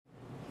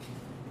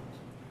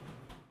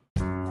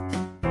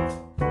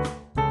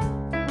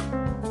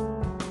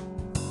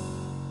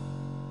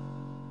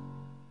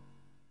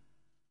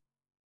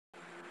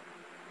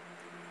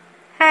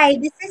Hi,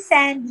 this is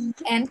Sandy.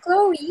 And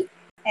Chloe.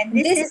 And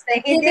this is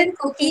the Hidden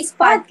Cookies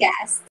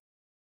Podcast.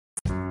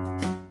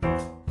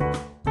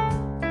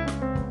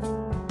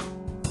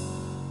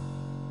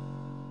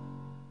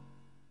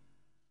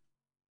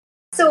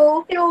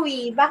 So,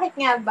 Chloe, bakit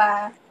nga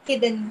ba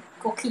Hidden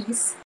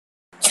Cookies?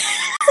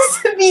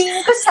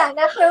 Sabihin ko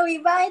sana,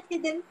 Chloe, bakit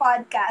Hidden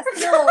Podcast?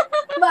 No,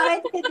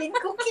 bakit Hidden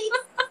Cookies?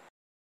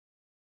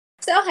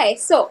 So,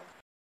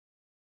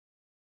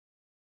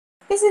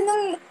 kasi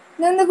nung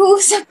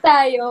nag-uusap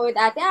tayo with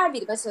Ate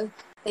Abby, diba? So,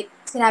 like,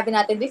 sinabi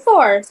natin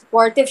before,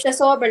 supportive siya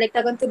sobra, like,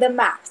 tagon to the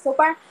max.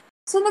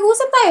 So,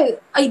 nag-uusap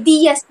tayo,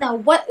 ideas na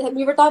what,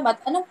 we were talking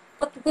about,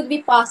 what could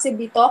we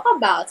possibly talk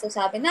about? So,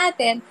 sabi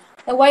natin,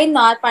 why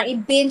not, parang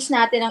i-binge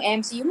natin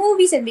ang MCU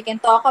movies and we can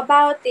talk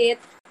about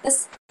it.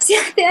 Tapos, si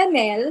Ate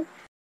Anel,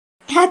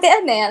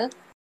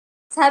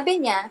 sabi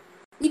niya,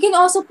 you can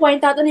also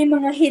point out ano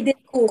yung mga hidden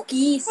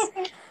cookies.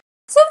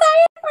 So,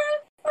 tayo,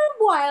 parang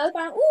while,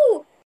 parang,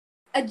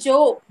 a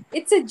joke.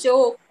 It's a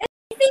joke. And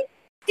I think,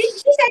 she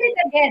said it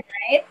again,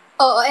 right?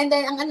 Oo, and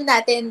then, ang ano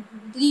natin,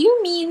 do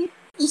you mean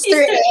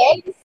Easter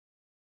eggs?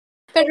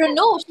 Pero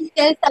no, she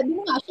said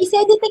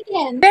it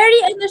again. Very,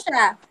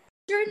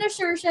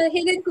 sure siya,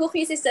 hidden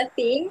cookies is a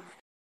thing.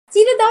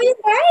 Sino daw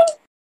yung guy?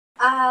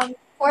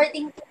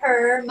 According to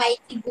her,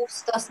 Mikey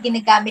Bustos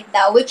ginagamit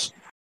daw, which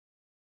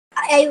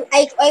I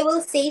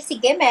will say,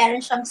 sige,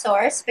 meron siyang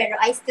source, pero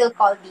I still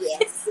call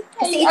BS.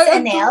 Kasi it's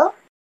Anel.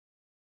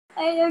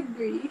 I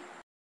agree.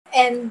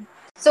 And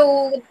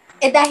so,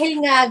 dahil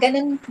nga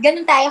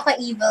ganun tayo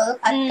ka-evil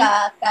at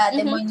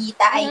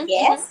ka-demonyita, I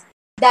guess.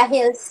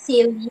 Dahil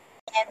silly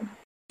and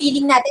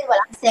feeling natin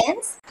walang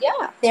sense.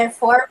 Yeah.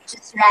 Therefore, we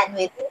just ran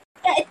with it.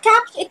 Yeah, it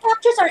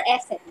captures our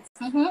essence.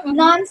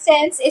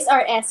 Nonsense is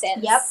our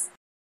essence. Yep.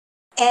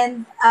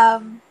 And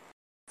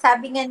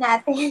sabi nga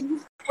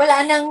natin,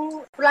 wala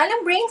nang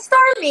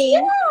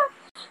brainstorming. Yeah.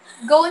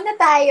 Go na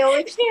tayo.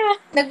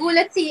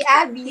 Nagulat si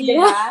Abby,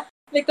 diba?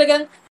 Like,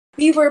 talagang,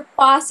 we were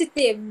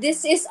positive.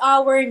 This is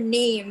our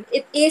name.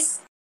 It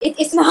is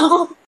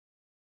now.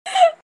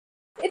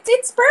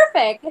 It's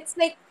perfect. It's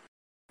like,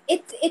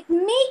 it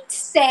makes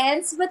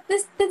sense, but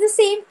at the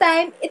same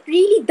time, it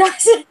really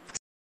doesn't.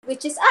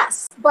 Which is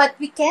us. But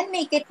we can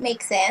make it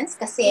make sense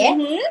kasi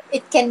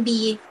it can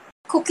be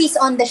cookies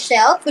on the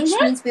shelf, which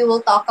means we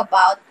will talk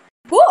about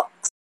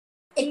books.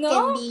 It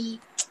can be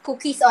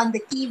cookies on the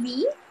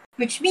TV,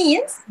 which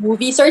means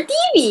movies or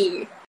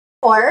TV.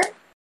 Or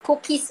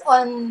cookies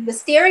on the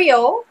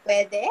stereo,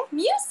 pwede.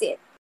 Music.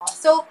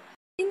 So,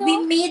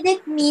 we made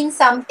it mean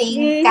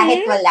something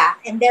kahit wala.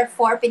 And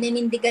therefore,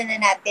 pinanindigan na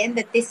natin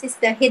that this is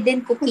the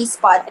Hidden Cookies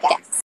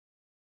Podcast.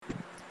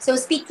 So,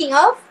 speaking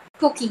of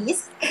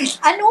cookies,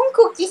 anong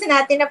cookies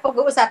natin na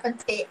pag-uusapan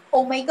today?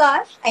 Oh my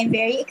gosh, I'm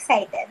very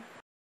excited.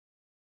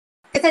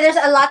 Kasi there's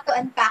a lot to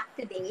unpack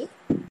today.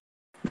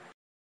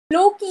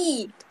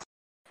 Loki!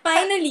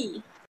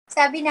 Finally!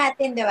 Sabi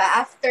natin, di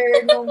ba, after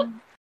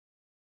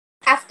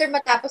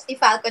matapos ni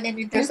Falcon and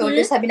Winter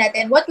Soldier, sabi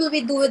natin, what will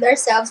we do with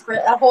ourselves for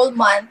a whole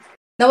month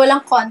na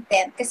walang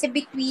content? Kasi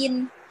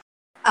between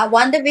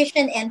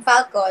WandaVision and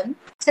Falcon,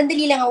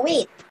 sandali lang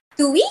wait.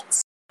 2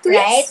 weeks?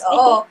 Right?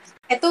 Oo.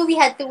 Ito, we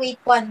had to wait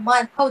 1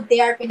 month. How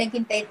dare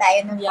pinaghintay tayo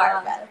ng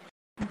Marvel.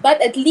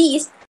 But at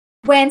least,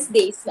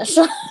 Wednesdays na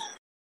siya.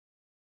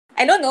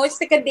 I don't know,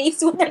 it's like a day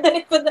sooner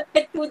than it was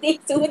like 2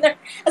 days sooner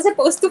as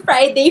opposed to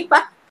Friday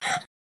pa.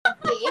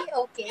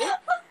 Okay.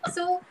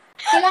 So,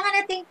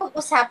 kailangan nating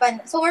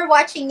pag-usapan. So, we're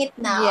watching it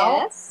now.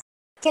 Yes.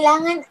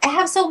 I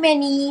have so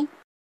many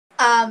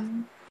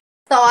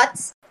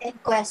thoughts and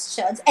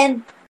questions.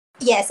 And,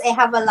 yes, I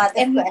have a lot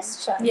of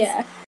questions.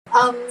 Yeah.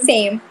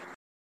 Same.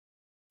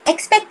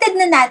 Expected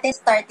na natin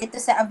start ito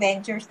sa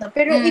Avengers, no?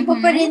 Pero iba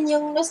pa rin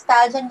yung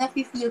nostalgia na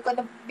feel ko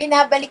na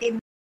binabalik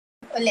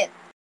ulit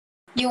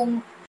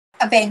yung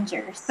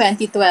Avengers.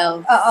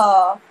 2012.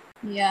 Oo.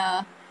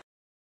 Yeah.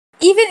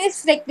 Even if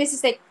like this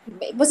is like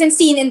it wasn't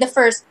seen in the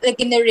first like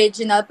in the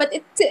original, but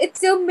it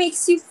still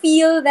makes you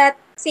feel that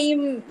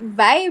same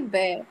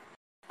vibe.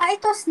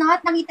 It was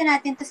not. Nakita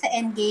natin to sa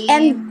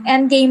Endgame.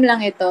 Endgame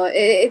lang ito.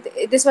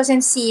 This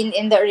wasn't seen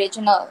in the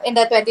original, in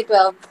the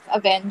 2012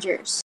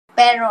 Avengers.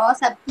 Pero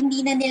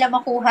hindi na nila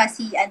makuha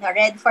si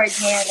Redford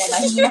ngayon.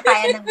 Hindi na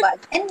kaya ng bag.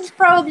 And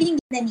probably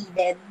hindi na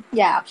needed.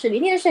 Yeah,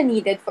 actually, hindi na siya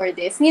needed for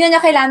this. Hindi na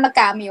niya kailangan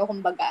mag-cameo,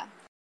 kumbaga.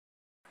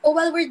 Oh,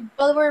 while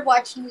we're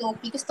watching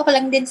Loki, gusto ko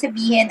lang din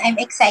sabihin, I'm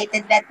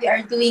excited that we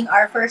are doing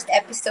our first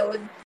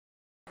episode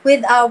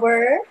with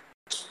our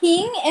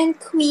King and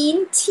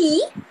Queen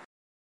tea.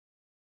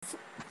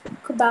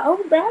 Cubao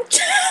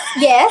branch?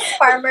 Yes,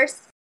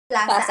 Farmers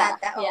Plaza.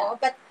 Yeah.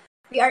 But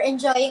we are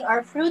enjoying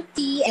our fruit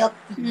tea and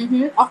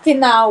tea.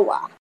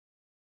 Okinawa.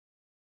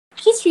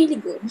 She's really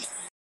good.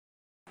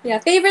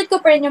 Yeah, favorite ko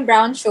pa rin yung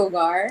brown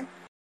sugar.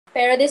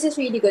 Pero this is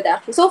really good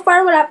actually. So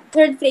far,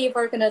 third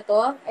flavor ko na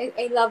to.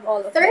 I love all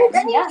of them. Third?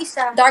 Ano yung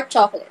isa? Dark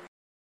chocolate.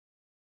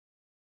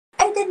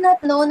 I did not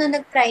know na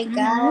nag-try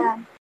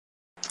ka.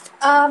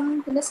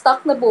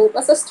 Na-stuck na buo pa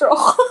sa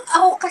straw.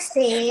 Ako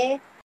kasi,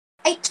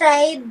 I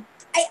tried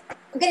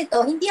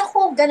ganito, hindi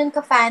ako ganun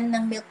ka-fan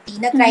ng milk tea.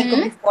 Na-try ko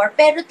before.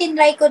 Pero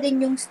tinry ko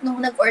din yung nung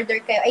nag-order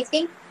kayo. I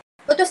think,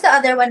 what was the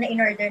other one na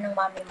in-order ng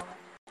mami mo?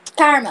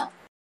 Caramel.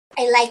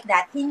 I like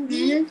that.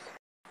 Hindi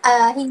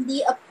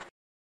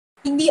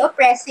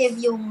oppressive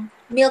yung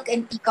milk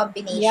and tea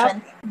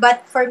combination. Yep.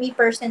 But for me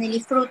personally,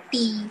 fruit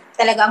tea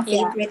talaga ang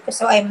favorite ko.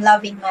 So I'm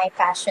loving my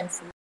passion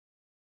fruit.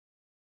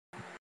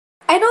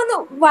 I don't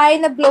know why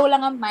na-blow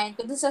lang ang mind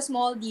ko dun sa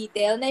small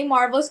detail na yung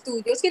Marvel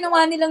Studios,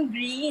 ginawa nilang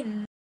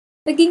green.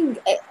 Naging,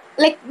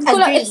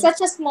 it's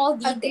such a small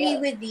detail. Agree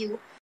with you.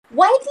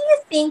 Why do you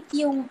think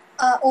yung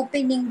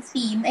opening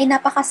theme ay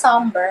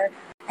napaka-somber?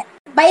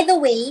 By the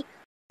way,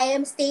 I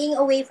am staying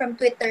away from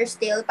Twitter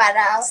still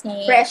para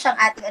fresh ang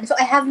ating So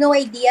I have no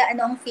idea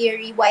ano ang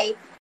theory why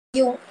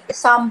yung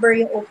somber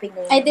yung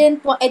opening.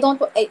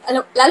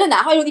 Lalo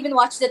na, I don't even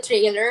watch the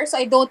trailer, so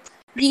I don't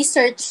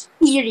research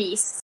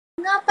theories.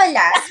 Nga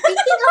pala,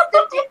 speaking of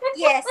the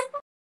yes,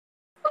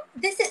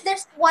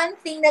 there's one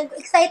thing na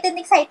excited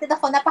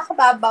ako,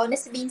 napakababaw na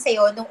sabihin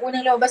sa'yo nung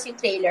unang lumabas yung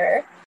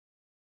trailer.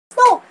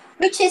 So,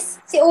 which is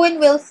si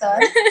Owen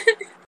Wilson.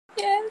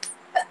 Yes.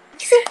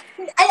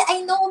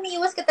 I know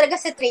umiiwas ka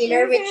talaga sa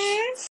trailer, which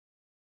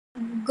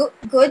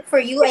good for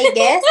you, I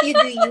guess. You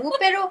do you.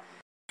 Pero,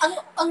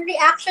 ang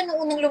reaction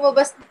nung unang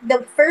lumabas,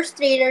 the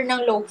first trailer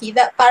ng Loki,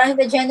 parang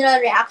the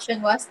general reaction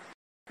was,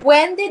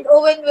 when did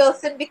Owen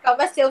Wilson become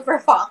a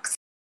silver fox?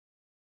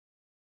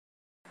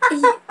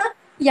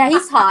 Yeah,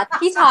 he's hot.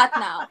 He's hot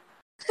now.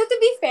 So to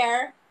be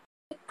fair,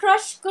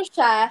 crush ko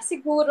siya,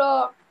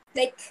 siguro,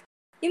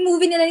 yung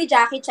movie nila ni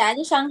Jackie Chan,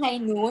 yung Shanghai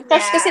Noon,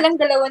 crush ko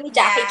silang dalawa ni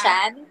Jackie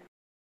Chan.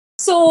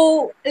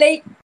 So,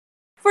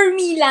 for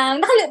me lang,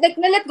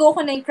 nalet go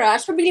ko na yung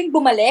crush, pabiling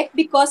bumalik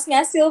because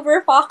nga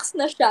silver fox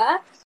na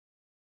siya.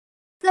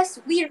 Plus,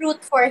 we root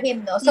for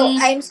him, no? So,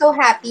 I'm so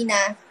happy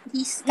na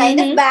he's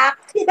kind of back.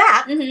 He's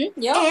back.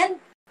 Yep.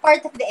 And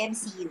part of the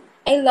MCU.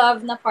 I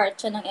love na part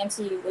siya ng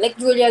MCU. Like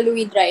Julia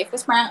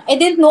Louis-Dreyfus. Parang, I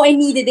didn't know I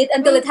needed it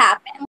until it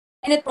happened.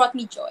 And it brought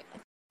me joy.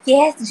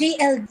 Yes,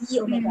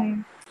 JLD. Oh my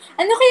God.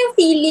 Ano kayang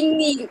feeling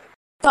ni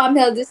Tom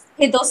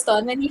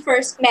Hiddleston when he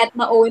first met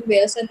na Owen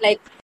Wilson?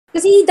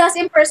 Because he does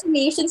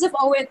impersonations of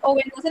Owen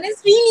Wilson.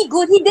 It's really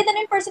good. He did an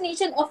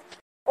impersonation of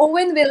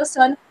Owen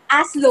Wilson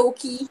as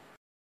Loki.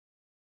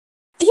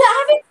 Yeah,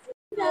 I haven't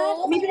seen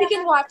that. Maybe we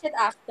can watch it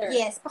after.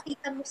 Yes,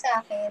 pakita mo sa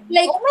akin.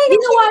 Oh my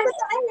God,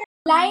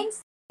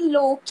 lines ni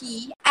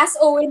Loki as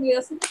Owen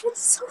Wilson.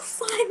 It's so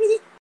funny.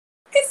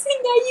 Kasi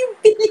nga yung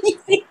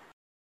believing.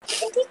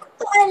 Hindi ko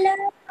to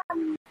alam.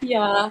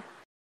 Yeah.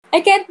 I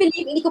can't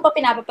believe hindi ko pa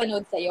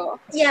pinapapanood sa'yo.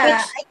 Yeah,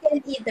 I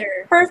can't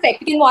either. Perfect.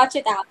 You can watch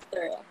it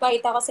after.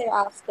 Pakita ko sa'yo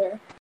after.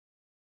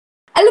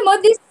 Alam mo,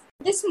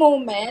 this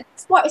moment,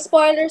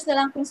 spoilers na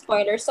lang kung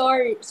spoilers.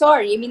 Sorry.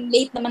 I mean,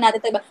 late naman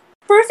natin tayo.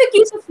 Perfect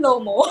use of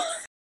slow-mo.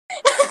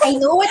 I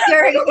know what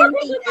you're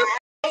thinking.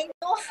 I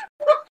know.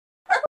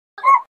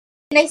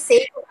 And I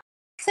say,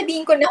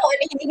 sabihin ko na kung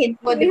ano hinihin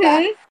mo, di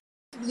ba?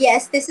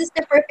 Yes, this is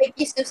the perfect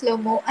use of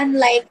slow-mo.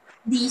 Unlike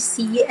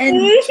DC and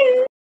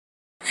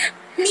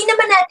hindi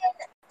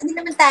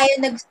naman tayo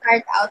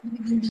nag-start out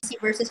with DC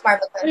versus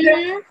Marvel.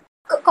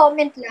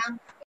 Comment lang.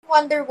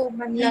 Wonder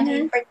Woman lang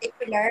in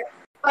particular.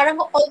 Parang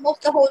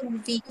almost the whole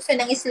movie gusto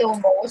nang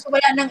slow-mo. So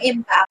wala nang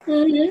impact.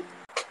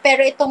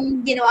 Pero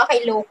itong ginawa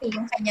kay Loki,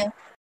 yung kanyang...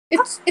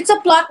 It's a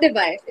plot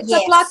device. It's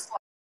a plot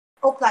point.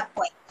 Oh, plot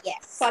point.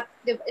 Yes. Plot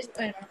device.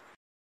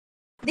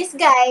 This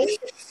guy,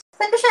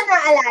 saan ko siya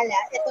naalala?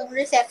 Itong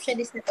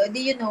receptionist na to. Do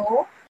you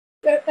know?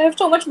 I have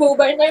so much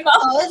boba in my mouth.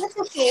 Oh, that's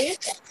okay.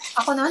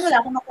 Ako naman,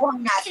 wala akong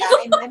makuhang nata.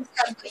 I'm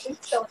struggling,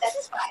 so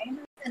that's fine.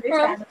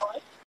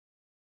 Understandable.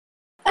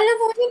 Alam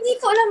mo, hindi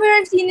ko alam where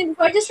I've seen it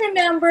before. I just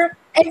remember,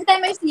 every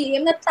time I see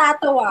him,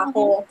 natatawa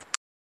ako.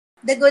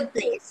 The Good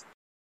Place.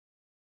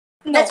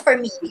 No. That's for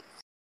me.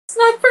 It's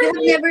not for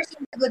me. You've never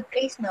seen The Good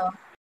Place, no?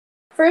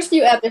 First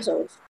few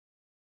episodes.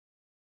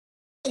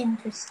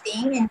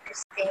 Interesting.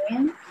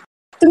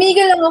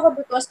 Tumigil lang ako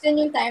because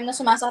yun yung time na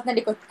sumasakit na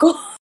likod ko.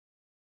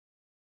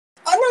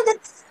 Oh, no,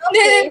 that's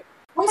okay.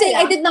 Okay,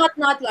 I did not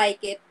like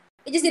it.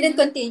 I just didn't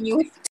continue.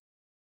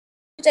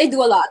 Which I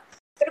do a lot.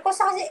 Pero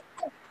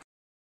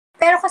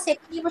kasi,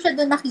 hindi mo siya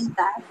doon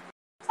nakita.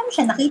 Saan mo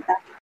siya nakita?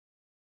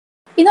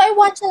 You know, I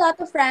watch a lot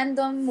of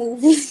random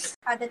movies.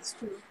 That's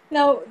true.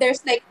 Now, there's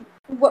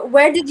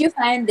where did you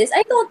find this?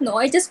 I don't know.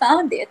 I just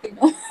found it, you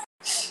know.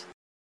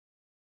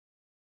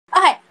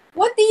 Okay,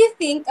 what do you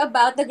think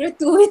about the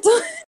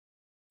gratuitous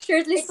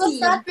shirtless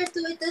scene? It was not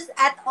gratuitous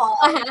at all.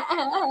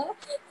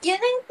 Yun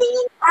ang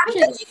tingin.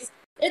 Actually,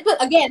 it was,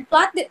 again,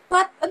 plot,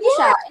 ano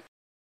siya?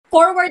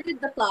 Forward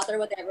with the plot or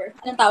whatever.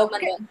 Anong tawag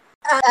man doon?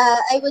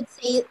 I would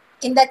say,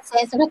 in that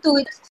sense,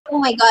 gratuitous. Oh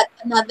my God,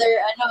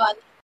 another,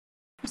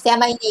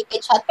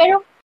 semi-naked shot.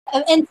 Pero,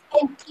 and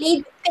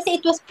played, kasi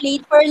it was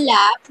played for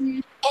laughs.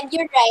 And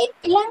you're right,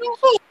 kailangan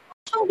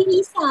siyang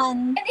bilisan.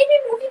 And even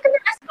movie ka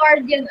ng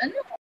Asgardian,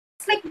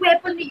 it's like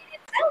weaponry in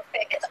itself,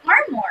 It's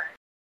armor.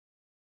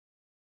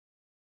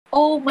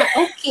 Oh my,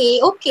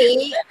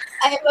 okay.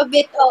 I'm a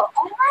bit,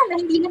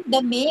 hindi na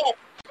damit.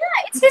 Yeah,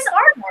 it's his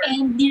armor.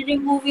 And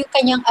ni-remove yung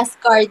kanyang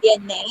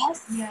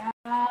Asgardianness. Yeah,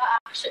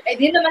 actually,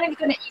 hindi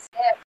ko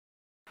naisip.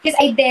 His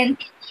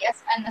identity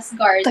as an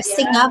Asgardian.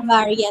 Kasi nga,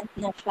 variant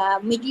na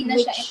siya. Hindi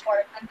na siya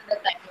important to the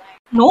timeline.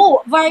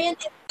 No, variant.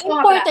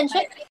 Important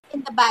siya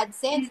in the bad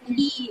sense.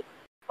 He,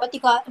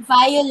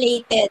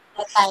 violated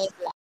the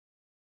timeline.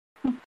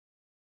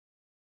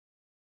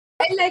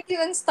 I like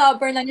yung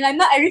stubborn lang nila.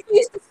 I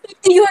refuse to speak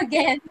to you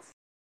again.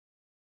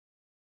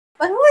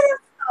 But who would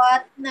have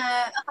thought na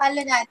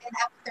akala natin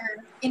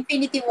after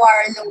Infinity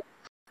War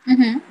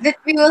that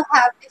we will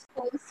have this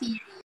whole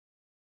series?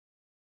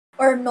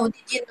 Or no,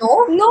 did you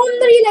know? No,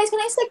 na-realize ko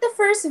na it's like the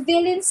first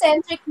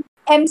villain-centric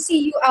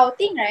MCU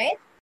outing, right?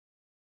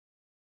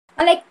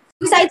 Like,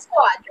 Suicide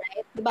Squad,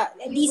 right? Diba?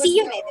 DC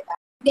yun diba?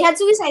 They had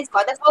Suicide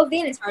Squad, that's all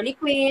villains. Harley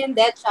Quinn,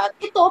 Deadshot.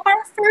 Ito,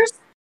 parang first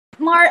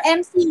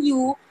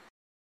MCU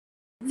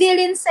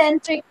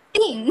villain-centric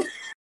thing.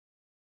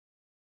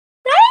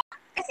 Right?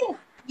 Kasi,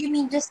 you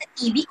mean just the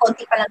TV?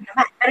 Konti pa lang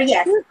naman. Pero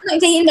yes.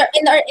 No,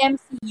 in our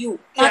MCU.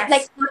 Not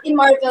like, not in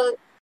Marvel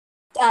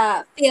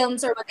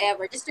films or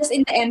whatever. Just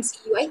in the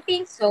MCU. I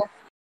think so.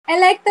 I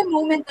like the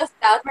moment of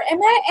doubt where,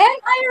 am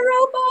I a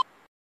robot?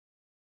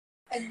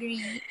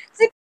 Agree.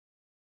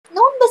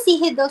 Known ba si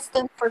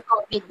Hiddleston for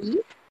comedy?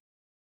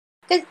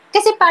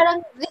 Kasi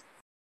parang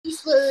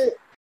this will,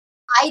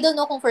 I don't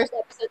know kung first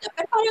episode na,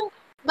 pero parang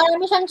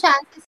marami siyang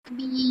chances to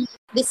be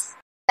this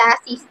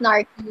sassy,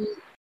 snarky,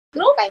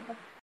 kind of.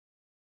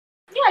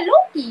 Yeah,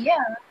 Loki,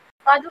 yeah.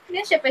 Product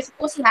niya siya, I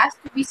suppose he has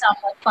to be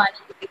somewhat funny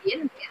to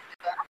begin with,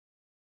 diba?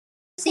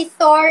 Si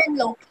Thor and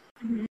Loki,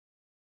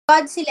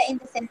 God sila in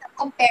the sense of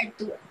compared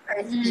to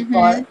Earth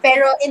people.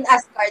 Pero in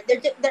Asgard,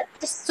 they're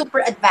just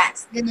super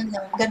advanced.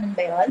 Ganun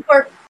ba yun?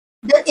 Or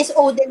is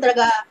Odin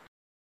talaga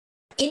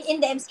in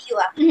the MCU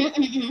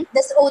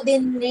does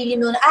Odin really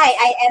know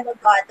I am a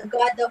god? A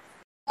god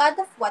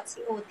of what's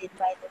si Odin,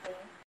 by the way?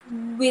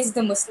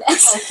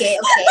 Wisdomousness. Okay.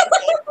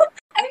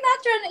 I'm not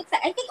sure.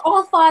 I think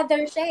all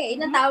father siya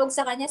natawag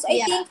sa kanya. So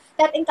I think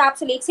that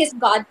encapsulates his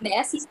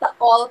godness. He's the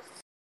all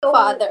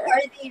father.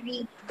 Are they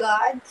really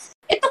gods?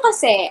 Ito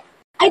kasi,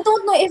 I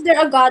don't know if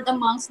they're a god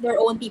amongst their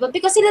own people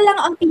because sila lang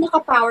ang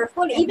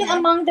pinaka-powerful. Even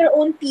among their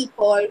own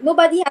people,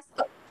 nobody has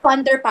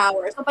thunder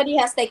powers. Nobody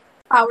has like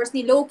powers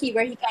ni Loki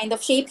where he kind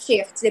of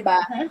shapeshifts,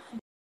 diba?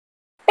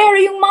 Pero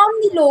yung mom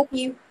ni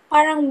Loki,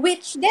 parang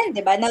witch din,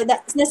 diba?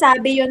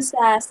 Nasabi yun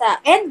sa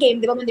Endgame,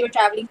 diba? When they were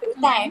traveling through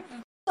time.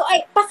 So,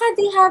 baka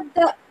they have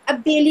the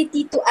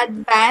ability to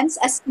advance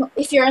as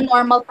if you're a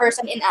normal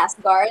person in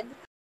Asgard.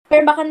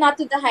 Pero baka not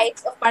to the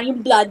heights of parang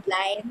yung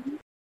bloodline.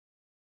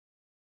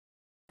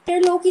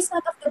 Pero Loki's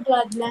not of the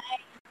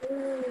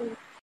bloodline.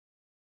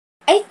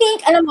 I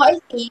think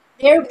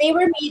they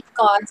were made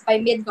gods by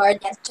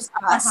Midgardians, just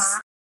us.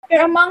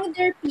 Pero among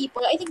their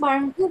people, I think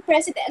parang yung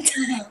president.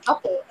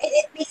 Okay,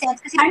 it makes sense.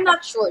 Kasi I'm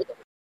not sure.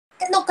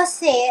 No,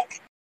 kasi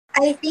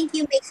I think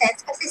you make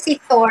sense kasi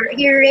si Thor,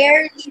 he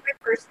rarely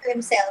refers to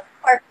himself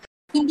or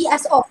hindi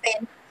as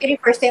often he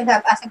refers to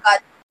himself as a god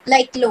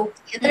like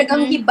Loki.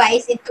 Talagang he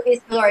buys into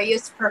his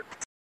glorious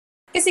purpose.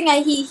 Kasi nga,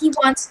 he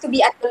wants to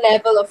be at the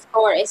level of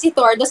Thor. Si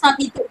Thor does not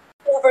need to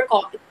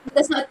overcompensate. He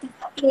does not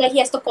feel like he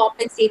has to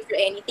compensate for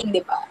anything,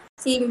 di ba?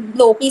 Si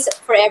Loki's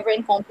forever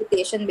in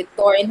competition with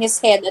Thor in his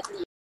head at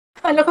least.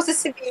 Alam ko sa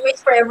Civil is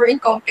forever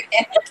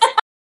incompetent.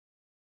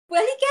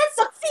 Well, he can't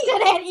succeed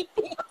at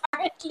anything,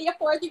 apparently,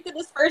 according to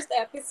this first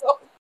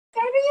episode.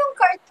 Pero yung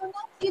cartoon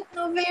na cute,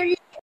 no? Very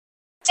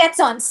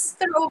Jetsons.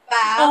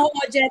 throwback. Oh,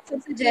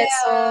 Jetsons.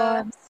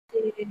 Yeah.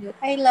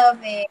 I love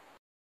it.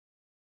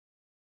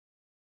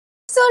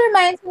 So,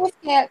 reminds me of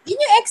Kelly. Yun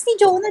yung ex ni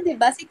Jonah, di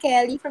ba? Si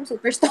Kelly from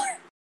Superstore.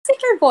 Is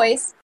it your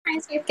voice?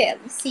 Reminds me of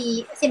Kelly.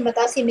 Si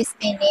Miss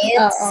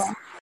Minutes.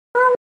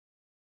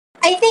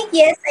 I think,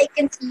 yes, I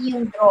can see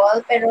yung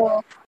drawl,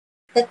 pero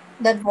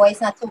that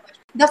voice, not so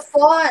much. The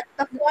font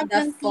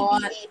ng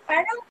TVA.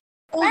 Parang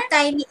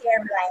old-timey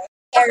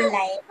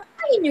airline.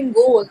 Ayun yung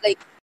goal. Like,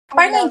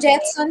 parang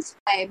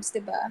Jetsons vibes, di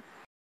ba?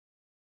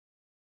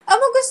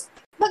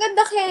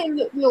 Maganda kay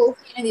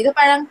Loki na dito.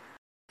 Parang,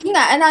 yun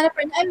nga, another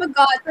person, I'm a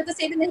god. But at the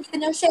same time, nakita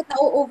niya, shit,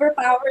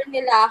 na-overpower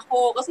nila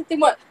ako. Kasi,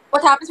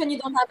 what happens when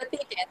you don't have a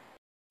ticket?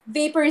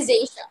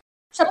 Vaporization.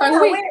 Siya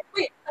parang,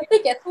 wait, a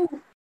ticket, who?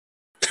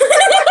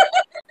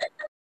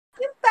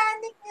 Yung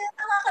panic niya,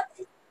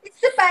 it's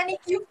the panic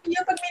you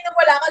feel pag may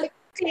nawala ka, like,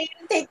 claim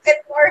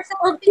ticket or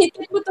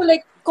ticket mo to,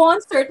 like,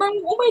 concert.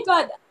 Parang, oh my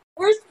God,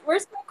 where's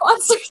my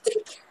concert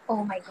ticket?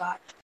 Oh my God.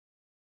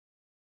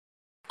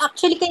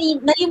 Actually,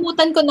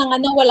 nalimutan ko na nga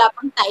na wala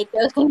pang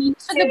title. Kanina,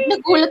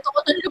 nagulat ako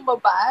nung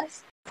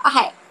lumabas.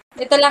 Okay,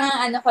 ito lang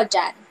ang ko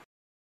dyan.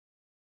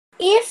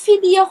 If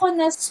hindi ako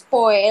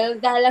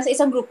na-spoil dahil lang sa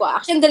isang grupo,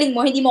 actually, ang galing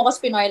mo, hindi mo ako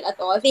spinoil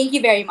at all. Thank you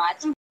very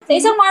much. Sa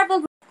isang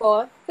Marvel group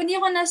ko, kung hindi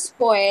ako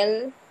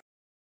na-spoil,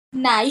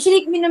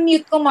 usually,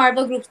 minamute ko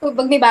Marvel groups ko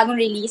pag may bagong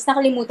release,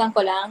 nakalimutan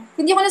ko lang.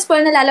 Kung hindi ako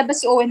na-spoil na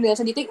lalabas si Owen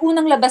Wilson dito, yung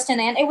unang labas niya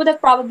na yan, I would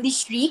have probably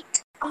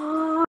shrieked.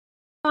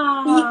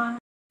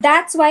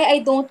 That's why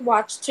I don't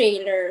watch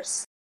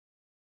trailers.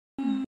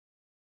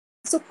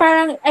 So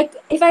parang,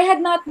 if I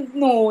had not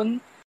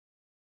known,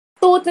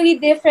 totally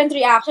different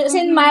reaction. As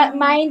in,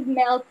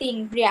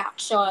 mind-melting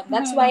reaction.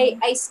 That's why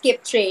I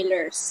skip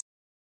trailers.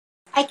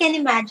 I can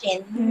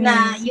imagine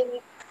na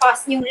yung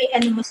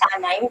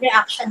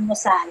reaction mo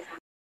sana.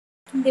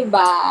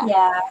 Diba?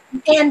 Yeah.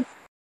 And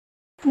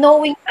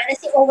knowing pa na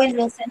si Owen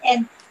Wilson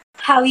and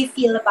how you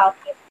feel about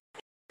him.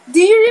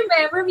 Do you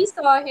remember we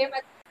saw him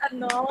at,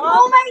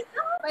 Oh my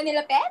God!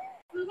 Manila Pen?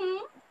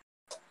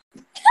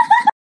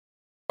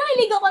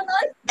 Nahilig ako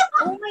nun.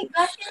 Oh my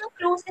gosh, yun ang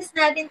closest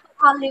natin to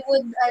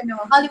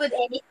Hollywood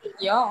anything.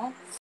 Yeah.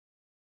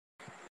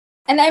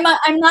 And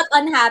I'm not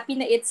unhappy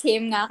na it's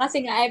him nga kasi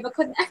nga I have a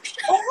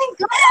connection. Oh my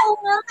God, oo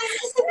nga.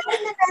 Kaya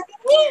sabihin na natin,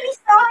 hey, we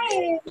saw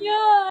him.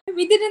 Yeah.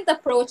 We didn't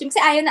approach him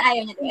kasi ayaw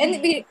niya.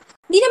 And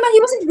hindi naman,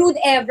 he wasn't rude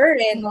ever,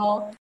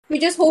 no? We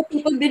just hope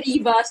people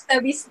believe us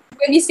that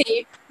when we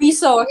say we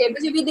saw him.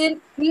 Kasi we didn't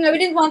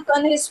want to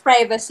his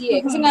privacy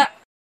eh. Kasi nga,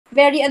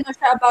 very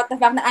siya about the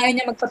fact na ayaw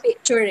niya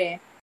magpa-picture eh.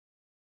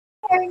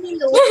 Fairly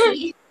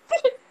low-key.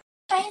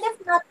 Kind of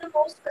not the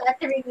most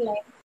flattering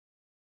line.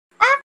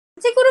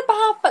 Siguro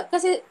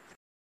kasi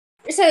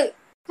sa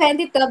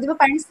 2012, di ba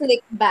parang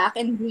slick back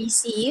and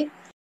greasy?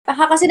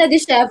 Baka kasi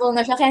na-dishevel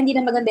na siya, kaya hindi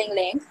na maganda yung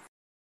length.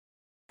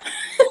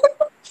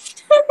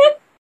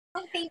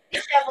 I think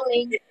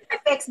disheveling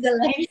affects the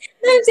line.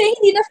 I'm saying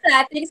hindi na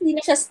flattering, hindi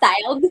na siya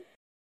styled.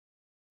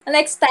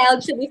 Like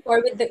styled siya before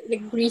with the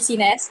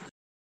greasiness.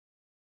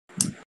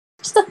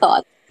 Just a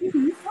thought.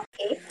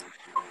 Okay.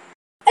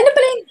 Ano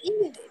pala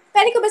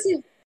pwede ko ba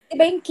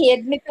iba yung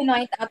kid, may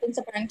pinoint out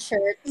sa parang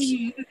church.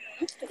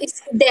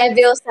 It's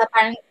devils na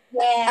parang,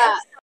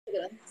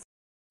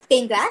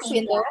 stained glass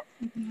window.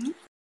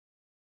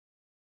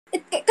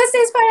 Kasi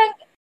it's parang,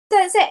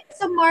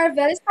 sa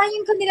Marvel, it's parang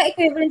yung kanila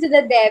equivalent to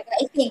the devil,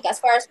 I think,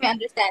 as far as my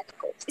understanding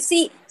ko.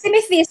 Si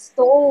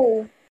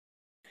Mephisto.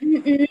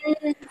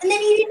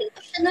 Naririnig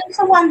ko siya nun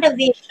sa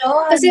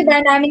WandaVision. Kasi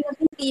namin yung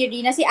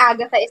theory na si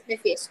Agatha is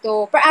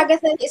Mephisto. Pero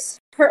Agatha is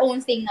her own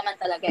thing naman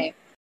talaga eh.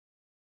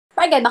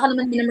 Parang baka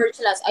naman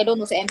minamerge sila. I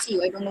don't know sa MCU.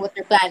 I don't know what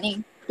they're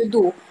planning to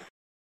do.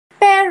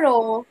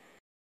 Pero,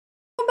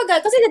 kumbaga,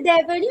 kasi the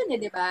devil yun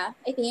eh, di ba?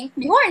 I think.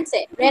 May horns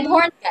eh. Red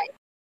horn guy.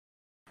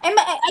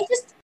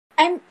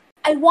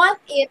 I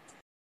want it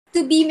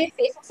to be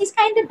Mephisto. He's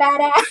kind of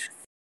badass.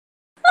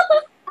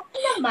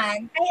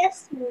 Naman, I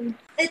assumed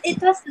that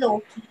it was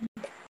Loki.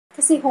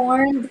 Kasi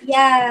horned.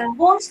 Yeah.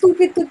 Oh,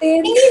 stupid to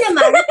din. Hindi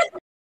naman.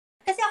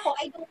 Kasi ako,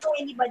 I don't know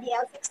anybody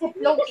else except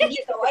Loki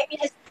dito. I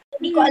mean,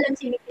 hindi ko alam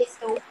si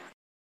Mephisto.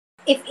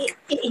 If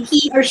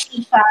he or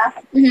she siya.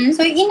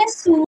 So,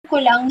 inassume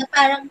ko lang na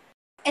parang,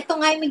 eto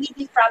nga yung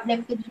magiging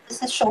problem ko dito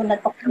sa show na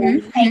to.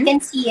 I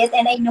can see it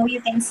and I know you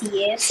can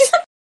see it.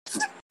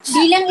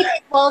 Bilang it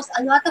involves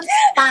a lot of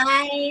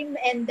time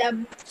and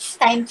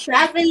time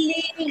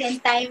traveling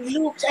and time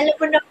loops. Alam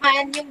mo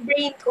naman yung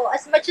brain ko,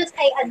 as much as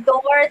I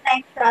adore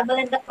time travel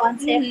and the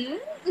concept,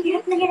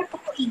 hirap na hirap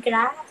ako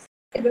i-grasp.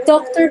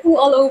 Doctor Who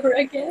all over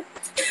again.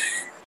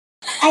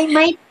 I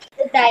might need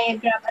the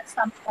diagram at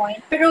some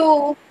point.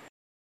 Pero,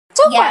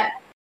 so yeah.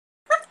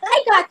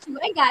 I got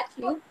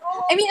you.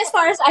 I mean, as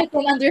far as I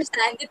can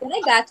understand it,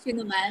 I got you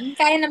naman.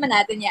 Kaya naman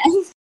natin yan.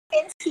 I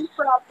can see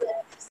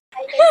problems.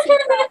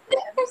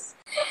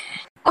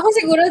 Ako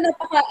siguro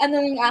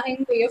yung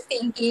aking way of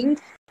thinking.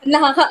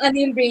 Nakaka-ano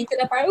yung brain ko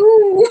na parang,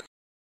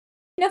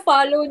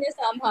 na-follow niya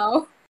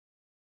somehow.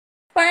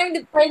 Parang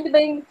diba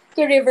yung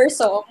River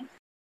song?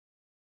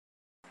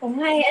 Oh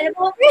my, alam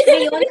mo,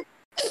 ngayon,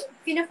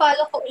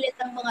 pina-follow ko ulit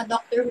ang mga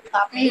Doctor Who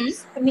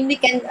topics. I mean, we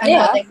can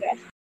digress.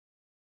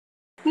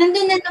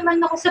 Nandun na naman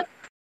ako sa,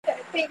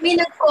 may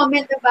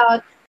nag-comment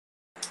about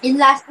in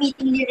last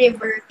meeting ni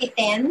River,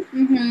 Kiten.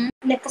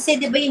 Kasi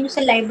diba yun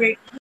sa library?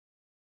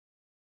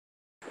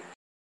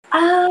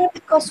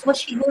 Because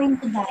was she going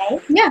to die?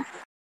 Yeah.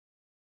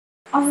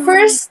 The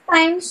first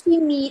doctor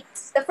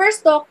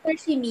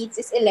she meets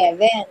is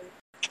 11.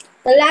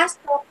 The last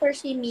doctor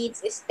she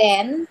meets is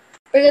 10.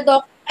 Pero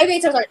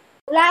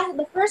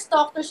the first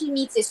doctor she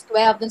meets is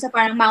 12, dun sa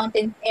parang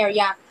mountain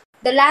area.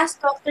 The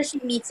last doctor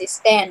she meets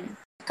is 10.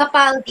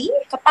 Capaldi?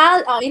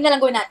 Yun na lang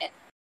gawin natin.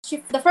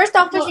 The first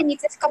doctor she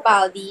meets is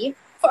Capaldi.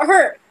 For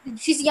her,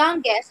 she's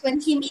youngest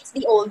when he meets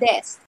the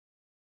oldest.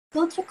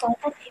 Don't recall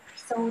that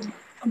episode.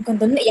 Ang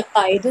ganda, naiyak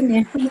tayo dun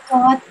eh. Oh my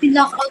God,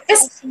 pinaka-out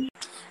kasi.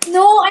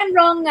 No, I'm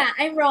wrong nga.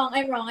 I'm wrong.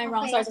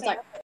 Okay, Sorry.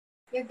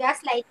 You're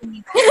gaslighting me.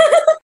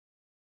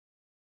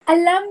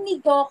 Alam ni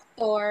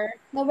Doctor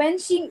na when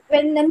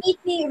na-meet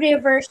ni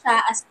River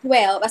siya as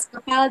 12, as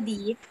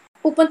Capaldi,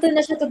 pupunta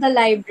na siya to the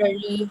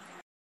library.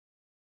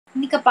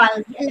 Ni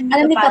Capaldi.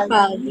 Alam ni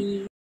Capaldi.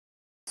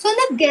 So,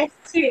 nag-guest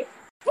si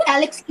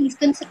Alex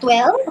Keystone sa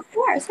 12? Of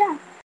course, yeah.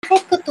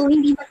 Kahit ko to,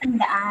 hindi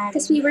matandaan.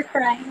 Because we were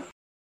crying.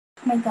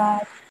 Oh my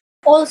God.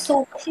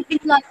 Also, kasi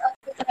pinlot out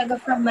ko talaga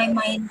from my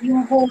mind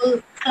yung whole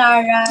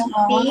Clara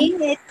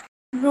thing. It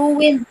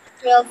ruined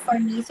 12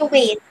 for me. So,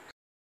 wait.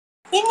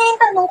 Yun nga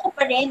yung tanong ko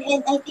pa rin,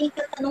 and I think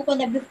yung tanong ko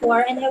na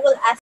before, and I will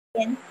ask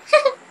again,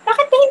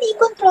 bakit ba hindi ko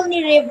control ni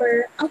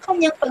River ang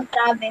kanyang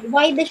pag-travel?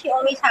 Why does she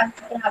always have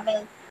to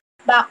travel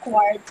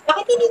backwards?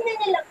 Bakit hindi na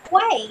nila,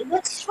 why?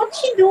 What's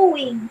she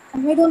doing?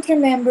 I don't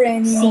remember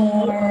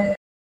anymore.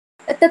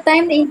 At the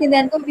time,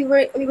 naintindihan ko, we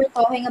were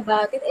talking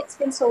about it. It's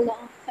been so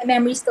long. My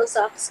memory still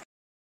sucks.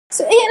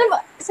 So,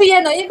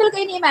 yun, yung talaga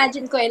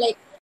ini-imagine ko, like,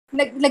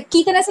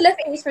 nagkita na sila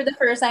face for the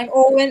first time,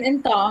 Owen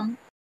and Tom.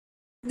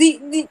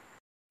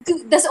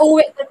 Does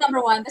Owen, that's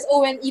number one, does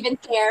Owen even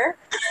care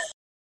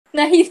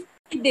na he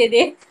did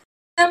it?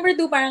 Number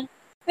two, parang,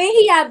 may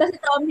hiya ba si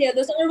Tom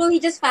Hiddleston or will he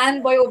just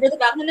fanboy over the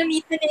fact na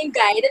na-meet na yung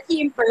guy that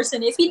he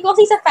impersonates? Feeling ko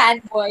he's a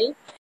fanboy.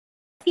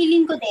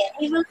 Feeling ko din,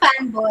 he will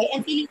fanboy,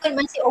 and feeling ko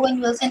naman si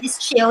Owen Wilson is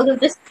chill. He'll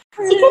just,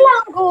 sige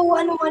lang, go,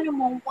 ano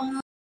mo,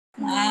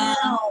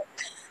 wow.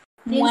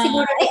 Yun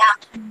siguro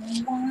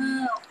reaction.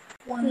 Wow.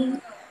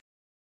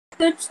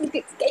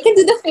 I can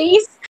do the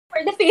face,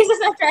 where the face is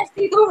not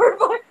translated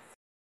overboard.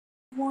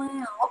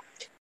 Wow.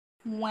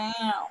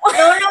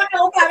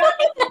 No, parang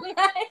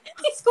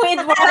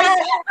Squidward.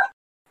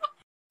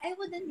 I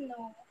wouldn't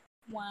know.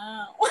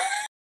 Wow.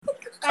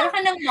 Parang ka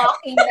nang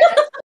mocking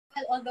that.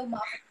 Well, although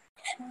mocking.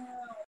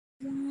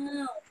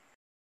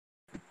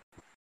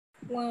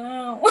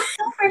 Wow.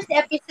 So, first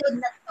episode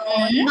na to,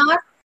 not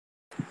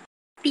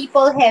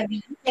people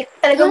heavy. Like,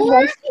 talagang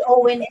mostly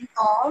Owen and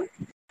Tom.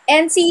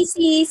 And si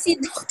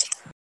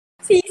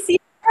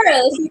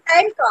Pearl, si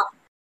Time Cop.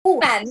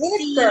 Man,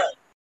 minute girl.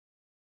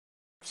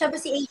 Siya ba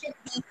si Agent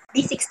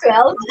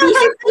D612?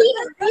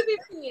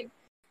 D15.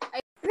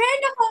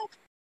 Meron akong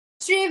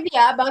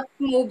trivia about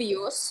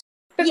Mobius.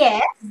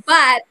 Yes.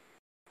 But,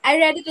 I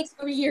read it like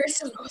 3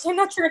 years ago, so I'm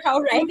not sure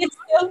how right it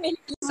still may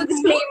be. So,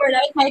 disclaimer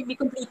na it might be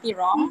completely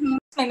wrong.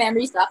 My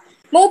memory stuff.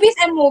 Mobius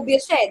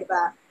siya, di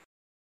ba?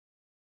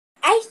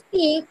 I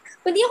think,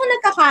 kung di ako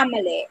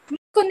nagkakamali,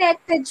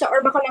 connected siya,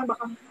 or baka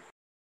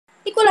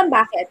hindi ko lang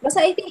bakit. Basta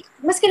I think,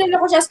 mas kilala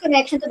ko siya as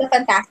connection to the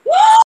Fantastic.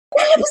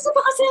 Gusto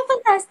ba kasi yung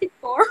Fantastic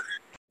Four?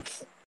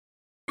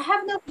 I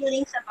have no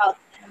feelings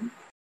about them.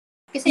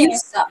 Kasi You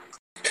suck.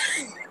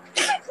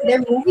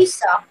 Their movies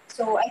suck,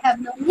 so I have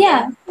no feelings.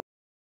 Yeah.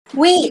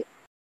 Wait,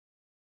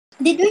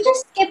 did we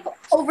just skip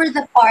over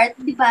the part,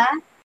 di ba?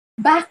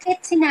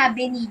 Bakit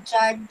sinabi ni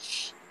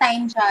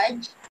Time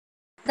Judge,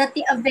 that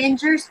the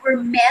Avengers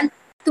were meant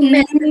to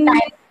mend the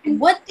time?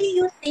 What do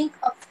you think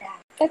of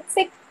that? That's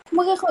like,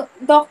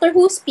 Doctor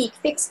Who speak,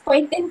 fixed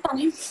point in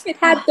time. It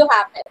had to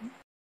happen.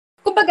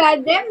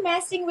 Kumbaga, them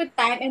messing with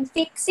time and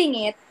fixing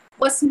it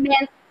was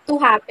meant to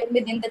happen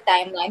within the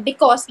timeline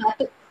because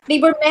they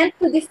were meant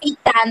to defeat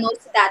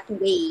Thanos that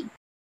way.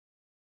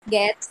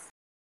 Gets?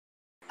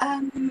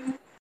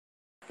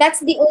 That's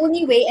the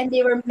only way, and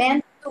they were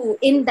meant to,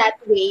 in that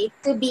way,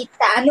 to beat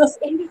Thanos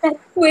in that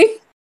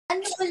way.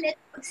 Ano ulit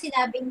pag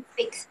sinabing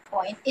fixed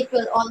point? It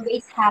will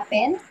always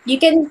happen? You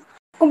can,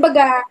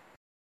 kumbaga,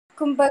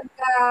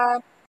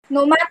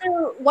 no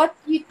matter what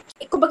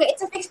kumbaga,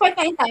 it's a fixed point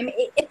in time,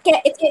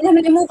 it's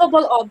an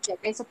immovable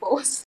object, I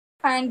suppose.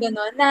 Parang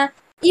ganon, na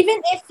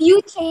even if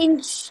you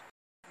change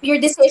your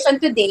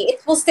decision today,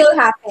 it will still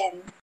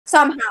happen.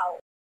 Somehow.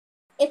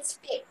 It's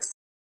fixed.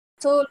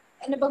 So,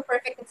 ano bang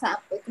perfect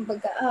example?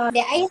 Kumbaga,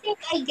 I think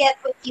I get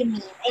what you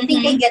mean. I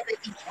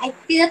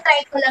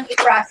tinatry ko lang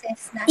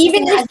i-process na.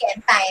 Even if,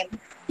 again, time.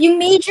 Yung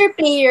major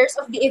players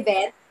of the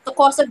event, the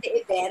cause of the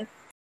event,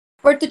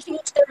 were to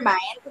change their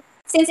mind,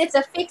 since it's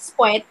a fixed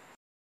point,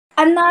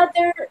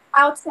 another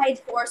outside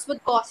force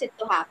would cause it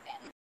to happen.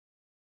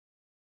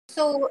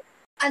 So,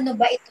 ano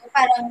ba ito?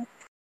 Parang,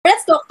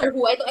 that's Doctor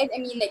Who. I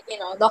mean, like,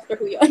 Doctor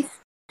Who yun.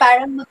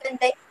 Parang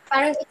maganda,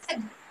 parang it's a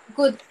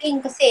good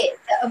thing kasi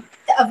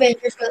the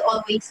Avengers will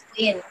always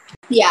win.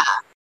 Yeah.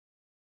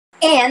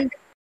 And,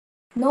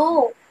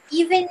 no,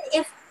 even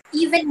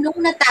nung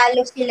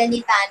natalo sila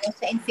ni Thanos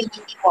sa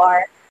Infinity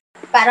War,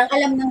 parang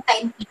alam ng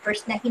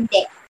timekeepers na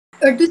hindi.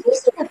 Or do they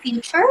see the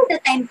future, the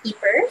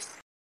timekeepers?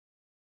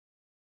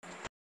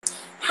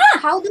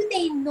 How do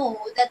they know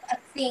that a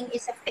thing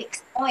is a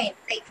fixed point,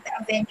 like the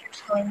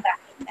Avengers going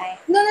back in time?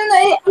 No,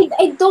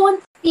 I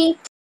don't think,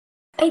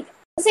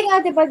 kasi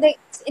nga, diba,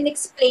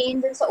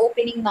 in-explain dun sa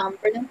opening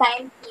number ng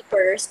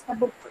timekeepers,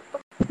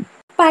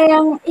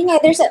 parang,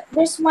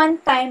 there's one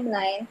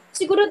timeline,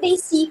 siguro they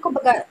see,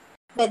 kumbaga,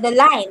 the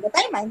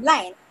timeline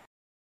line,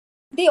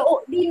 they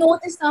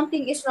notice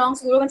something is wrong,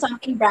 siguro when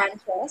something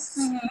branches,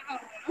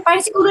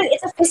 parang siguro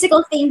it's a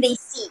physical thing they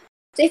see.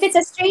 So if it's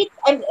a straight,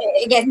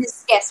 again,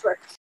 this is guesswork,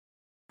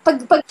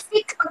 pag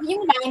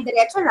yung line,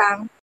 diretso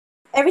lang,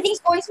 everything's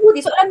going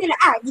smoothly, so alam nila,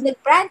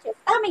 nag-branches,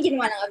 tama yung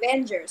ginawa ng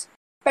Avengers.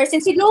 Pero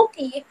since si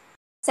Loki,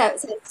 sa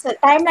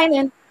timeline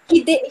yun,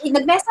 he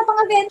nag-mess up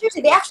ang Avengers,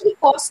 they actually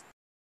caused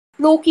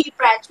Loki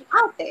branching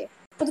out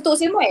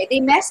Patutusin mo they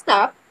messed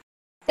up,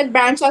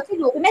 nag-branch out si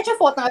Loki, medyo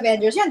fault ng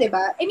Avengers yan,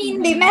 diba? I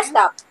mean, they messed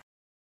up.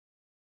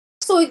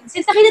 So,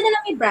 since nakita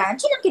nila may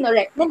branch, yun ang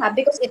kinorect nila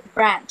because it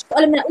branched. So,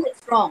 alam nila,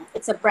 it's wrong,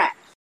 it's a branch.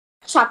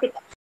 Chop it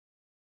up.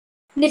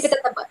 Nip it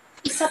at the butt.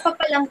 Isa pa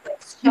palang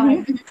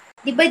question.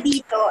 Di ba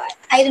dito,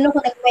 I don't know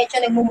kung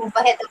medyo nag-move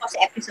ahead ako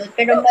sa episode,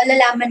 pero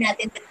malalaman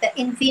natin that the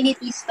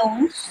Infinity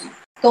Stones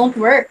don't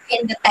work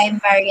in the time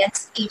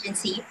variance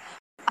agency.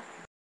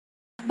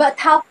 But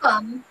how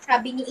come,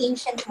 sabi ni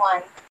Ancient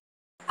One,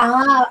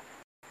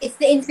 it's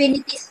the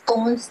Infinity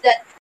Stones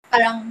that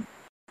parang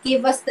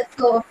give us the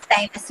flow of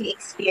time as we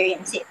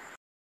experience it.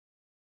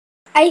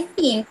 I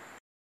think,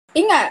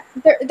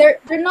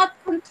 they're not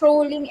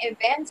controlling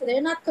events.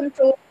 They're not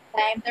controlling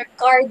time. They're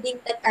guarding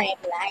the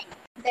timeline.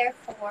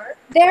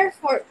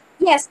 Therefore,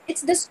 yes,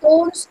 it's the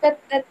stones that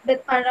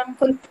parang,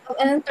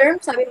 anong term,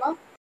 sabi mo?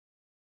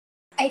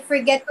 I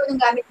forget kung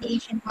anong gamit ni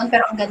Ancient One,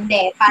 pero ang ganda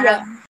eh.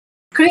 Parang,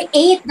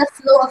 create the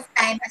flow of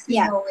time as we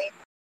know it.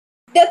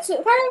 That's,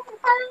 parang,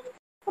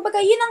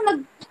 kumbaga, yun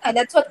ang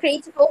that's what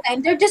creates the flow of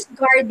time. They're just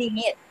guarding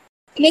it.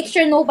 Make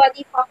sure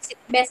nobody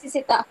messes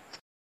it up.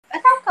 But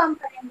how come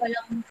parang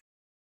walang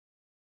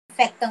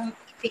effect ng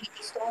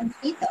Infinity Stones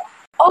dito?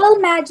 All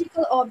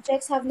magical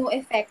objects have no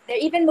effect there.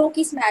 Even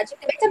Loki's magic.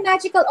 It's a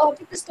magical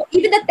object.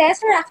 Even the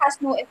Tesseract has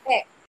no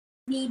effect.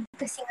 Maybe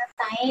kasi nga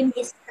time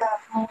is the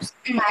most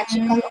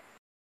magical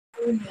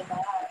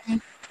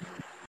object.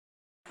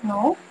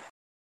 No?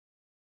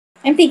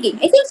 I'm thinking.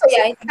 I think so,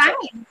 yeah.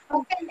 Time.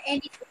 How can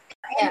anything,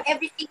 and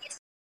everything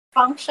is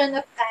function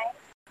of time,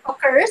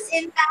 occurs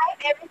in time,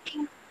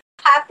 everything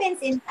happens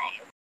in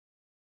time.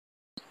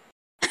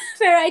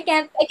 Pero I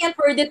can't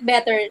word it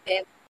better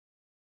then.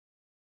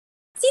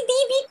 Si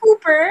D.B.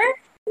 Cooper?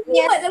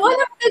 Yes, one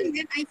of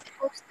the, I'm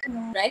supposed to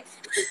know. Right?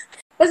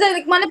 Kasi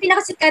like, one of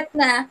pinakasikat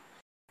na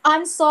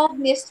unsolved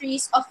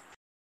mysteries of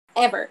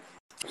ever.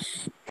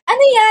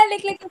 Ano yan?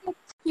 Like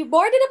he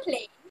boarded a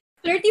plane.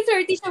 Flirty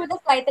siya with the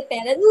flight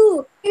attendant.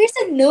 Ooh, here's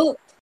a note.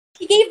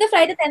 He gave the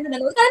flight attendant a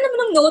note. Kala naman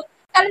ng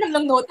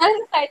note. Kala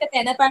ng flight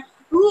attendant, parang,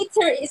 ooh, it's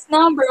his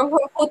number,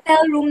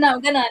 hotel room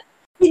now, ganon.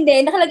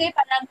 Hindi, nakalagay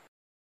parang,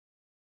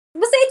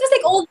 basta it was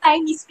like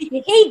old-timey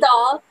speaking. Hey,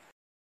 doll,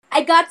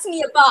 I got me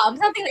a bomb.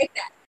 Something like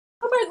that.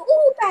 So parang,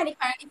 ooh, panic.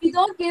 If you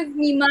don't give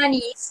me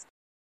money,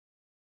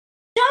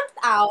 jumped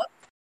out.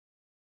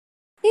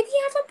 Did he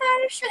have a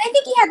parachute? I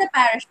think he had a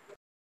parachute.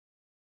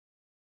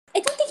 I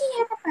don't think he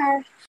had a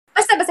parachute.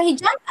 Basta he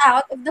jumped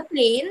out of the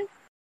plane,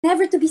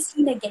 never to be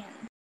seen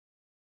again.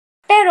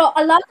 Pero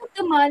a lot of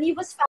the money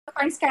was found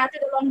parang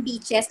scattered along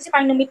beaches kasi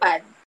parang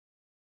lumipad.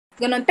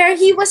 Ganon. Pero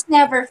he was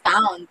never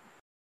found.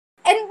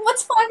 And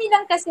what's funny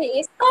lang kasi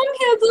is, Tom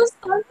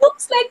Hiddleston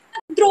looks like a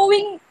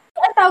drawing,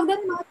 ang tawag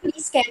doon, mga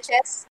police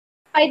sketches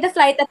by the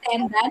flight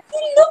attendant.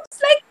 He looks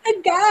like the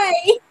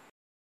guy.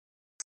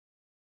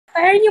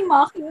 Why are you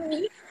mocking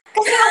me?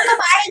 Kasi how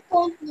come I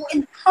don't know,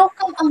 and how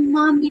come ang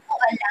mommy ko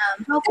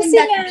alam? How can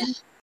that be?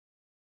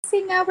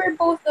 Kasi nga, we're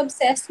both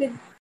obsessed with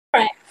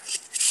crime.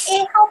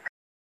 How come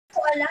ko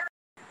alam?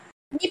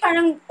 Hindi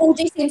parang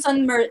O.J.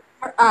 Simpson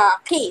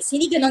case.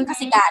 Hindi ganun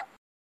kasikat.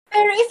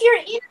 Pero if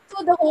you're into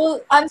the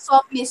whole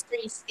unsolved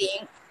mysteries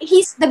thing,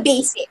 he's the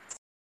basics.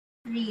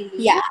 Really?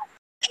 Yeah.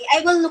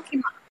 I will look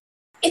him up.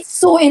 It's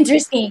so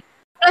interesting.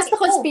 Plus, the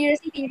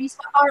conspiracy theories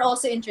are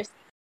also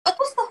interesting. What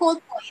was the whole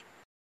point?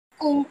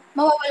 Kung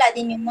mawawala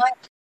din yung money.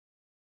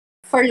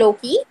 For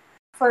Loki?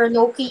 For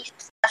Loki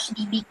 /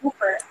 D.B.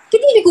 Cooper.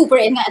 Kaya D.B. Cooper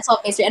in nga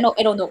unsolved mystery.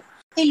 I don't know.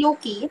 Kay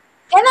Loki?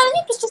 Kaya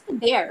it was just a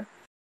dare.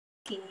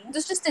 Okay. It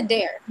was just a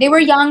dare. They were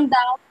young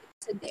down. It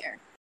was a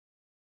dare.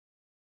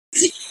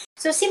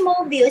 So, si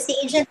Mobius, si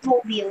Agent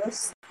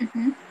Mobius,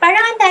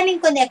 parang ang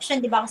daming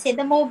connection, di ba? Kasi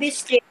the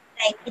Mobius strip,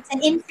 like, it's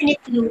an infinite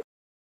loop.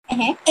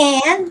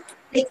 And,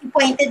 like you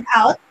pointed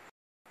out,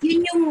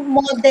 yun yung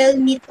model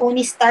ni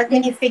Tony Stark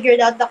when he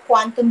figured out the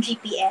quantum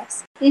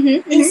GPS.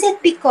 Is it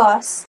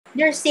because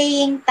they're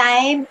saying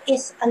time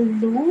is a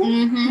loop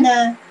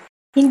na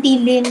hindi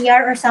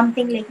linear or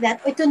something like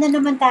that? O ito na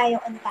naman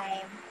tayo on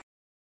time.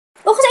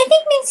 Oh, kasi I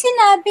think may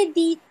sinabi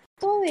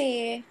dito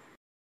eh.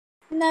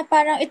 Na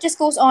parang it just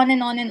goes on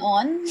and on and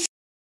on.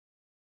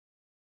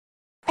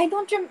 I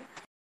don't remember.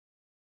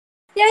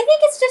 Yeah, I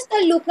think it's just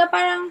a loop na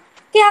parang,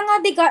 kaya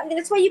nga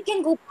that's why you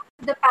can go back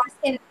to the past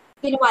in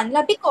one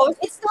because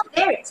it's still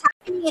there. It's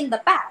happening in the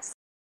past.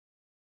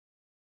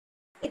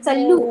 It's a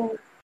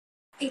loop.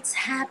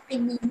 It's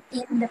happening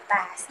in the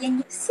past.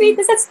 Yan yung Wait,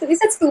 is that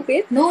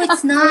stupid? No,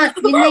 it's not.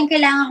 Yun na yung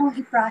kailangan kong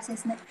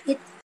i-process na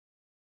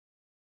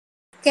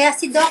kaya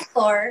si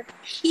Doctor,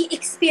 he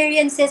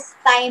experiences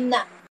time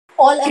na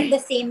all at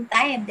the same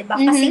time, di ba?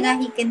 Kasi nga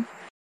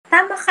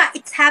tama ka,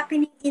 it's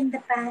happening in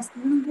the past.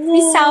 We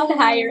sound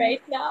high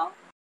right now.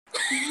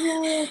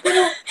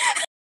 Pero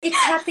it's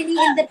happening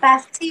in the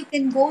past so you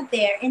can go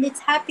there and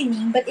it's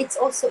happening, but it's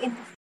also in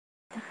the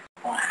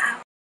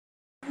Wow.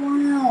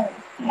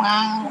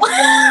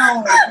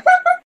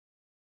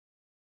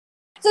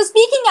 So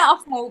speaking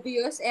of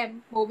Mobius,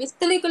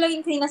 tuloy ko lang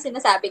yung kanina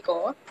sinasabi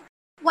ko.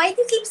 Why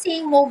do you keep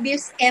saying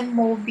Mobius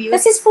Mobius?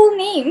 That's his full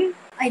name.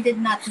 I did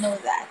not know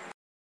that.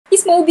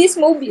 He's Mobius.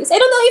 I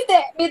don't know if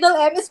the middle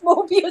M is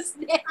Mobius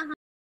din.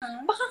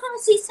 Baka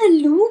kasi sa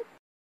loop.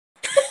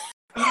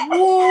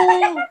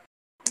 Wow.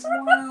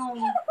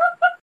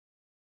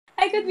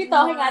 I could be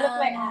talking out of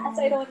my ass.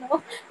 I don't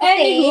know.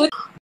 Okay. Anywho.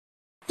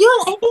 Yun,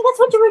 I think that's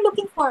what you were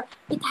looking for.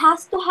 It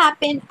has to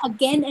happen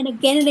again and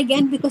again and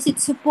again because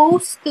it's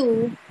supposed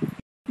to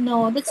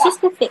No, that's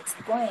just a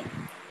fixed point.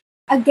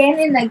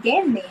 Again and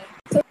again, eh.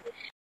 So,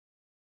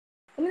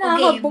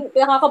 Okay.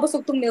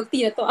 nakakabusog tong milk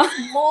tea na to.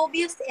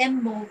 Mobius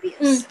and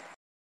Mobius.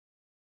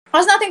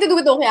 Has nothing to do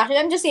with Loki, actually.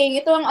 I'm just saying,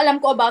 ito ang alam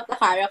ko about the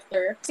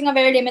character. Kasi nga,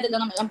 very limited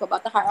lang ang alam ko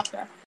about the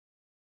character.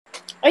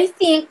 I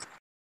think,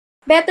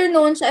 better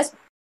known siya as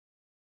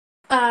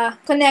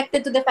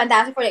connected to the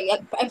Fantastic Four.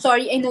 Like, I'm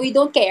sorry, I know you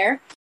don't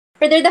care.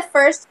 But they're the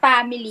first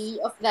family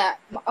of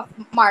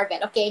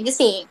Marvel. Okay, I'm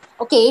just saying.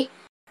 Okay?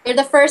 They're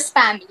the first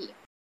family.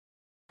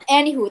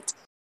 Anywho.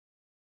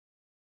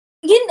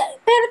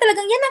 Pero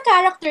talagang yan ang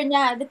character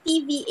niya, the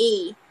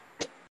TVA.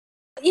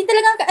 Yun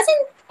talagang, as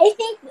in,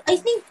 I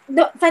think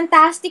the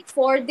Fantastic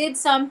Four did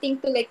something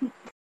to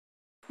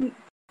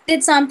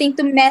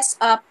mess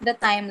up the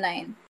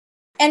timeline.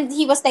 And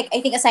he was like,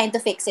 I think, assigned to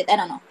fix it. I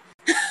don't know.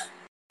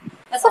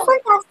 Sa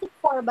Fantastic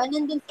Four ba,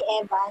 nandun si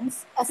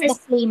Evans as the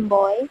Flame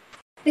Boy?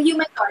 The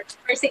Human Torch.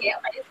 Or sige,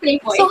 okay. Flame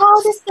Boy. So how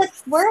does that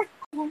work?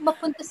 Kung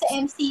mapunta sa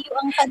MCU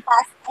ang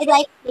Fantastic, I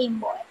like Flame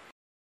Boy.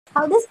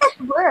 How does that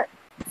work?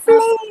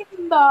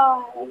 Flame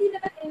Boy! Hindi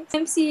naman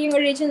MCU yung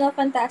original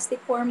Fantastic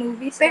Four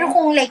movies. Pero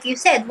kung like you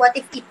said, what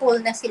if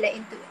i-pull na sila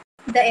into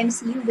the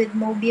MCU with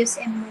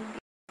Mobius and Mobius?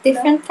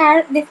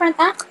 Different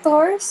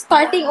actors.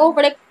 Starting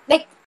over,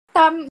 like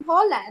Tom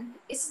Holland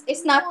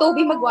is not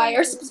Tobey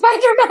Maguire's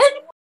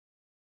Spider-Man.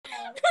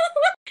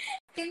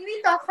 Can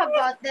we talk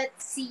about that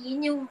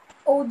scene, yung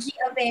OG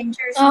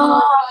Avengers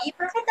movie?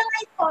 Bakit ang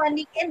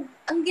iconic and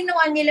ang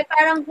ginawa nila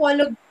parang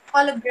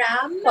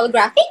hologram?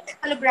 Holographic?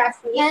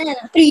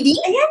 Yeah. 3D?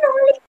 Ayan,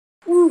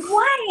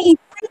 why?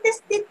 Why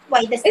does it?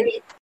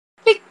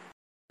 Like,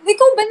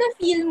 ikaw ba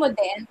na-feel mo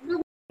din?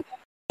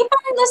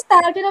 Parang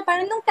nostalgia na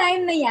parang nung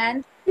time na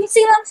yan, yung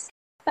silang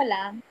pa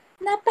lang,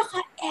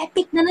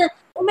 napaka-epic na,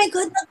 oh my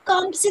God,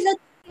 nag-come sila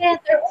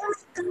together, oh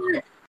my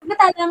God.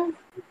 Talagang,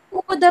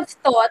 who would have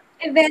thought,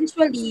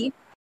 eventually,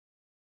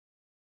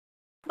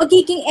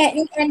 magiging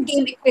yung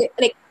endgame,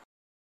 like,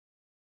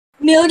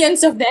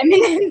 millions of them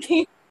in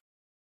endgame.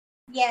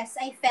 Yes,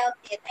 I felt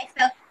it.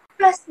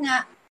 Plus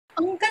nga,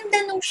 ang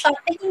ganda nung shot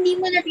na hindi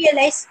mo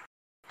na-realize.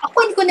 Ako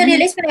hindi ko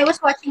na-realize when I was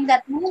watching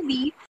that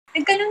movie,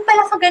 ganun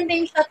pala kaganda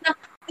yung shot na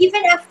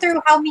even after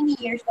how many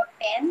years?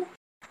 10?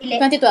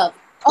 2012.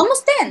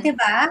 Almost 10.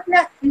 Diba?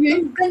 Na,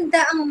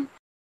 ang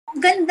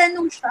ganda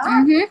nung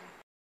shot.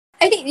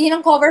 I think yun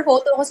ang cover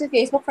photo ko sa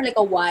Facebook for like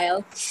a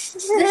while.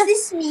 Does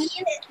this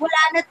mean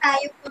wala na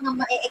tayo mga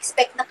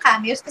ma-expect na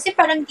cameos? Kasi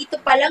parang dito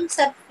pa lang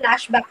sa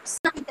flashbacks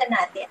nakita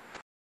natin.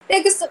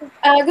 Gusto ko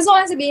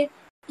lang sabihin,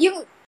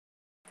 yung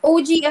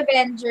OG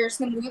Avengers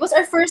na movie was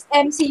our first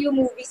MCU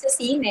movie sa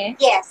scene.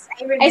 Yes,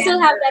 I remember. I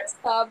still have that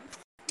stub.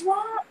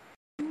 Wow.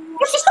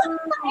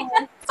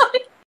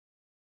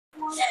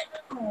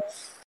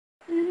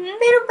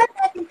 Pero ba't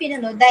natin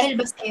pinanood? Dahil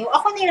ba sa'yo?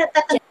 Ako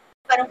nilatatanong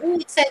parang,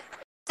 it's a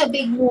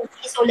big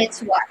movie, so let's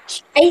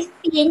watch. I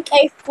think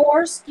I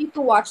forced you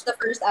to watch the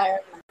first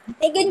Iron Man.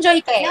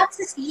 Nag-enjoy ka eh. Not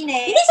sa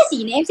sine. Hindi sa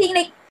sine. I'm saying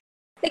like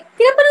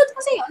pinapanood ko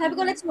sa'yo. Sabi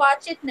ko, let's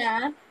watch it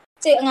na.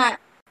 Kasi nga,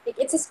 like,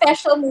 it's a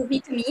special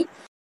movie to me.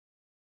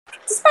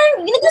 Tapos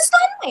parang,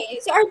 nagustuhan mo eh.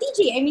 Si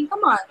RDJ, I mean,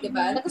 come on,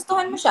 diba?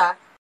 Nagustuhan mo siya.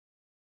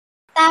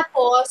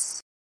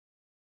 Tapos,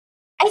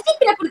 I think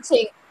pinapanood ko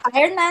sa'yo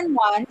Iron Man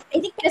 1. I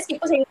think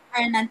pinaskip ko sa'yo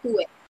Iron Man 2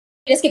 eh.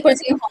 Pinaskip ko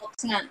sa'yo Hulk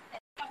nga.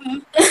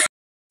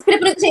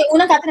 Pinapanood ko sa'yo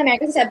unang Captain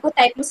America kasi sabi ko,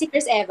 type mo si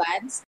Chris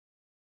Evans.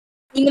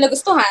 Hindi mo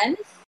nagustuhan.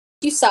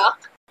 You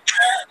suck.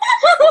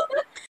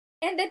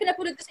 And then,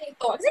 pinapanood ko sa'yo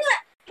Thor. Kasi nga,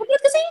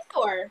 pinapanood ko sa'yo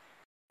Thor.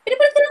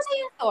 Pinapanood ko lang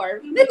sa'yo Thor.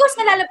 Because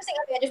nalalabas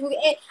yung Avengers movie.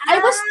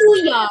 I was too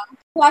young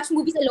to watch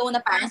movies alone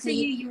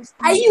apparently.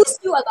 I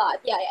used you a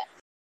lot. Yeah.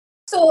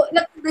 So,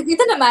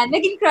 dito naman,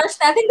 naging crush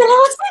natin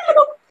dalawa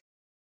sa'yo.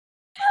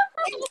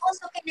 And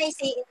also, can I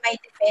say in my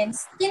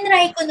defense,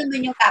 tinry ko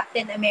naman yung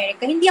Captain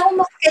America. Hindi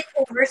ako mag-get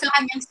over sa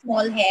kanyang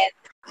small head.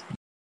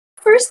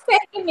 First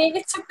 20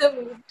 minutes of the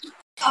movie.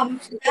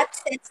 That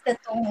sets the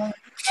tone.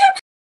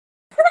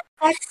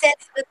 But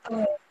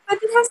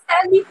it has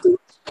Stanley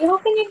Tucci. How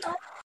can you not?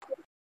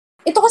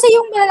 Ito kasi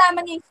yung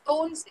malalaman niya yung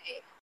stones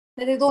eh.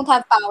 That they don't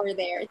have power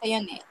there. Ito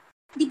yun eh.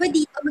 Di ba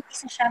dito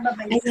mag-isa siya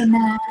babalik? Ayun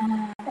na.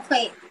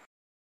 Okay.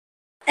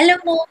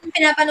 Alam mo, kung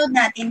pinapanood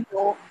natin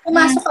to,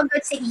 pumasok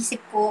agad sa isip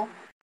ko,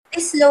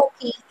 this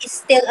Loki is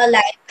still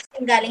alive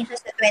kasi galing siya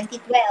sa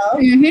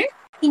 2012.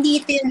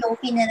 Hindi ito yung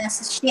Loki na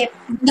nasa ship.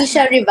 Hindi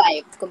siya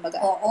revived, kumbaga.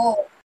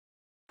 Oo.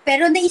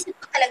 Pero naisip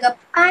ko talaga,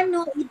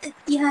 paano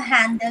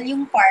i-handle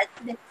yung part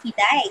that he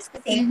dies?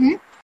 Kasi,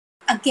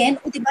 again,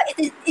 diba,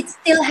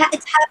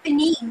 it's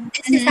happening.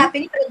 This is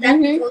happening, pero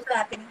that is also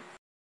happening.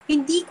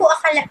 Hindi ko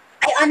akala,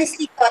 I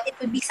honestly thought it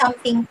would be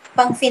something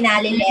pang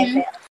finale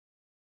level.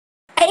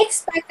 I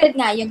expected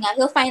nga,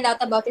 he'll find out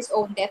about his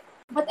own death.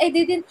 What I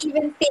didn't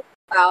even think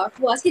about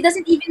was he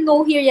doesn't even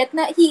know here yet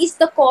na he is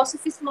the cause of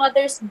his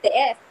mother's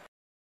death.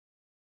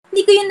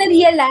 Hindi ko yun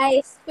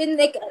na-realize. When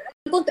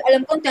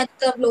alam ko,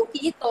 2012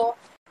 Loki ito,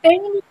 pero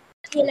hindi ko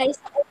na-realize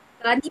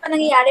na hindi pa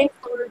nangyayari yung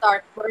Thor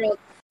Dark World.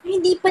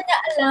 Hindi pa niya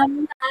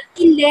alam na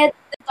he led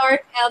the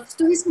Dark Elves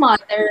to his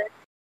mother.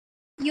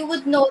 you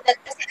would know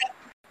that kasi I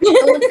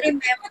don't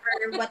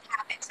remember what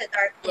happened sa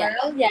Dark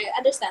World. Yeah,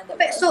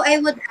 understandable. So I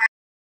would ask,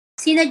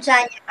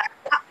 sinadya niya ba?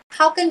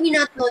 How can we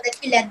not know that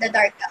he led the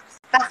Dark Elves?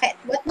 Bakit?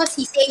 What was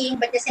he saying?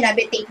 Ba't niya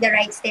sinabi, take the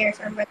right stairs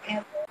or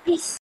whatever?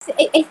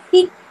 I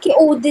think kay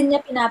Odin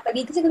niya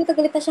pinapagay. Kasi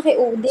galit na siya kay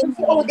Odin.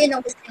 So si Odin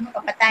ang gusto niya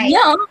papatay.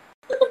 Yeah.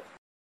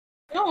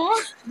 No.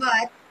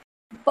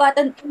 But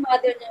ang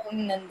mother niya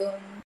yung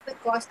nandun.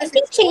 Because I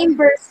think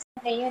Chambers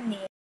ngayon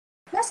eh.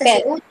 Nasa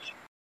si Odin.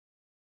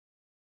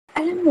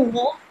 Alam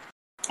mo,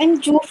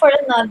 I'm due for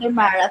another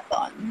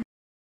marathon.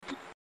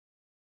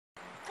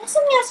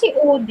 Nasaan nga si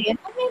Odin?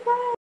 Oh my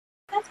God.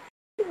 Nasaan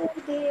si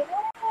Odin?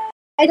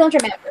 I don't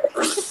remember.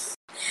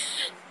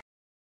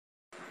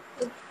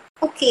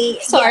 Okay.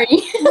 Sorry.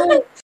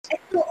 Yeah.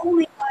 No, oh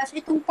my gosh,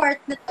 itong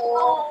part na to,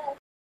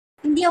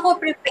 hindi ako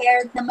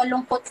prepared na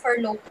malungkot for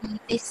Loki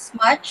this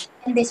much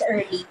and this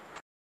early.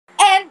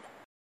 And,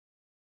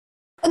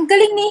 ang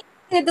galing ni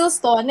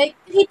Hiddleston, like,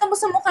 kita mo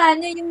sa mukha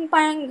niya yung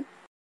parang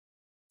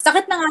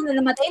sakit na nga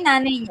na namatay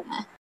nanay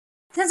niya.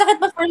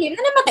 Sakit pa for him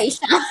na namatay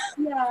siya.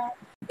 Yeah.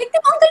 Like,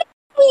 diba, ang galing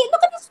niya.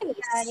 Look at his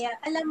face. Yeah.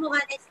 Alam mo,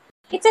 honestly,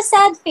 it's a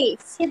sad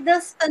face.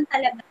 Hiddleston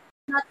talaga,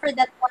 not for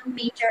that one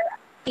major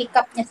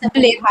hiccup niya sa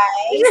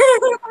buhay.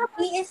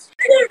 He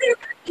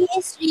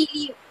is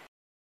really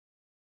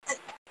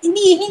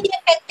hindi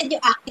affected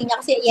yung acting niya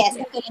kasi yes,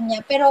 ang galing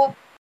niya. Pero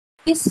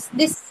this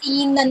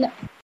scene na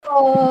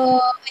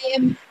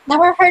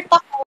nahe-hurt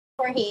ako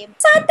for him.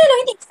 Sad pero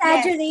hindi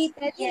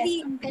exaggerated. Yes, hindi,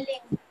 ang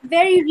galing.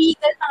 Very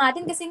regal pa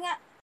natin kasi nga,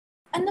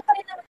 ano pa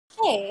rin naman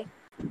siya eh.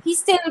 He's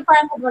still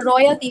parang of a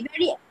royalty.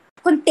 Very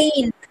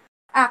contained.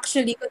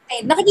 Actually,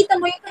 contained. Nakikita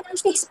mo yung kanyang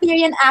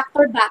Shakespearean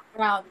actor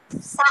background.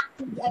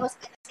 Exactly. I was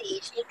gonna say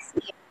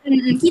Shakespeare.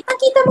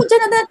 Kita mo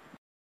dyan na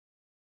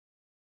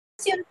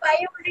yun pa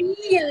yung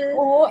real.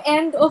 Oh,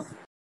 end of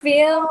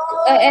film.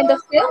 End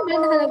of film?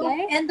 Ano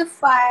nakalagay? End of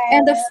file.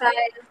 End of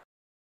file.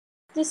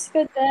 Diyos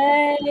ko,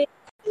 day.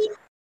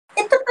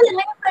 Ito pala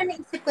ngayon parang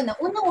naisip ko na.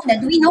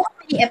 Una-una, do we know how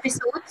many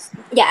episodes?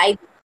 Yeah, I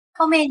do.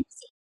 How many?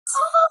 6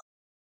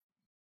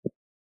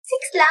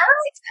 lang?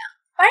 6 lang.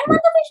 Parang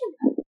motivation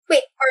ba?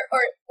 Wait, or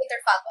Winter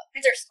Falcon.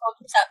 Winter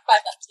Falcon.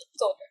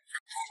 Soldier.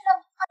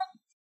 Parang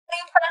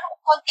ngayon parang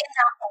konti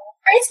na ako.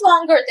 Or it's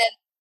longer than,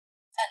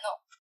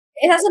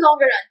 it has a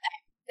longer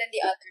runtime than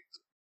the other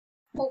two.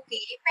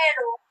 Okay,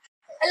 pero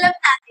alam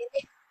natin,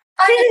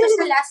 paano ito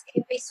sa last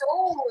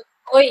episode?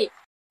 Uy,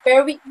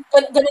 pero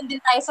ganun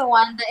din tayo sa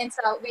Wanda and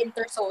sa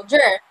Winter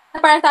Soldier.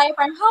 Parang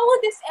how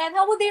will this end?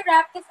 How will they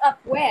wrap this up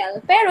well?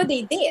 Pero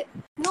they did.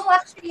 No,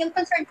 actually, yung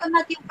concern ko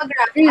not yung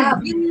pag-wrap up.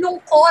 Yung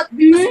lungkot.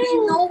 Because we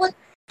know what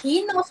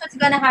he knows what's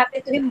gonna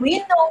happen to him. We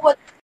know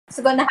what's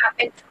gonna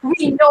happen.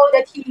 We know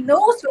that he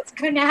knows what's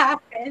gonna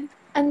happen.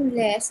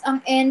 Unless ang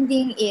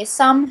ending is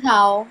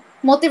somehow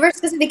multiverse,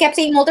 kasi they kept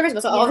saying multiverse,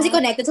 so obviously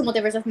connected to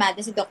Multiverse of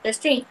Madness si Doctor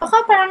Strange.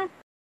 Baka parang,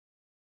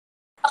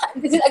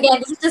 this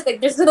is just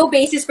like, there's no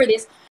basis for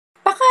this.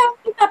 Baka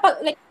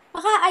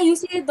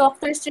ayusin ni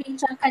Doctor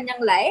Strange ang kanyang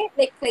life,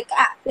 like,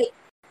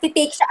 to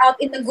take siya out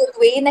in a good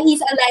way, na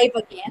he's alive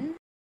again.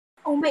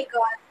 Oh my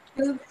God.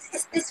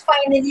 Is this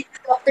finally the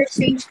Doctor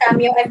Strange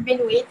cameo I've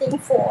been waiting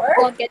for?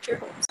 Don't get your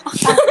hopes.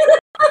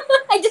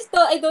 I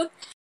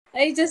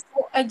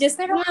just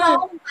Pero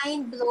how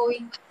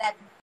mind-blowing with that.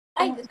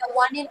 The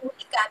one and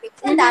only cameo.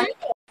 Kasi dami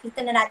eh. Kita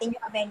na natin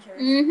yung Avengers.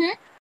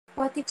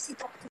 What if si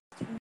Doctor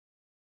Strange?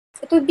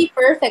 It would be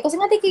perfect. Kasi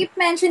nga they keep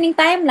mentioning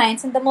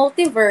timelines and the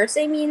multiverse.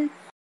 I mean,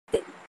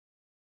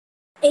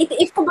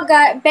 if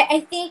kumbaga,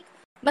 I think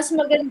mas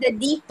maganda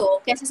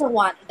dito kaysa sa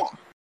Wanda.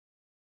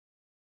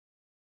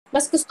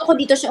 Mas gusto ko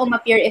dito siya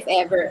umappear if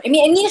ever. I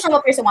mean, hindi na siya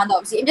umappear sa Wanda,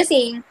 obviously. I'm just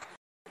saying,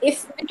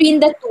 if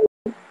between the two,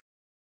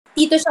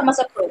 dito siya mas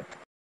approve.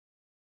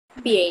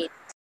 Period.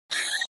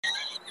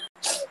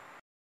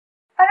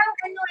 Parang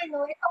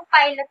itong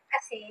pilot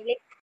kasi,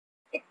 like,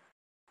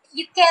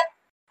 you can't,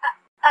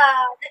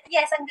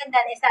 yes, ang ganda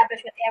na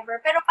establish whatever,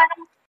 pero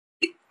parang,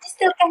 you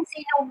still can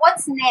say,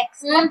 what's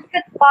next? What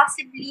could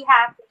possibly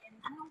happen?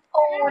 Anong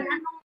tone?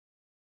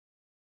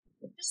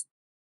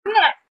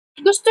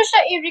 Gusto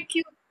siya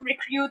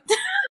i-recruit.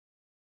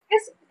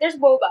 There's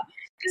Boba.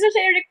 Gusto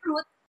siya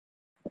i-recruit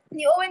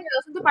ni Owen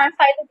Wilson to parang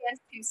fight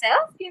against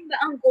himself. Yun ba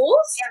ang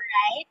goals? You're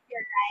right.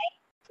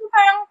 So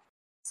parang,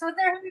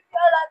 there will be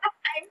a lot of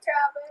time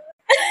travel.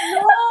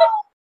 No!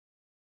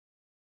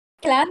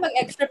 Kailangan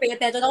mag-extra pay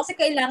attention kasi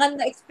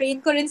kailangan na-explain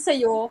ko rin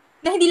sa'yo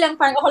na hindi lang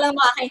parang ako lang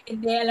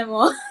makakaintindi, alam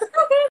mo?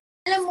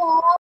 Alam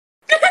mo,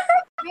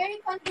 very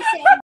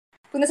condescending.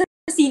 Kung nasa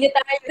sine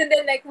tayo, and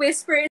then like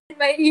whisper in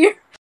my ear,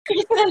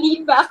 you're gonna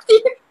lean back to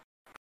you.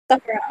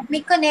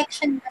 May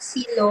connection ba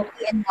si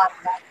Loki and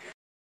Wanda?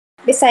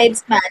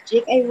 Besides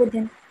magic, hindi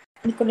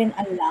ko rin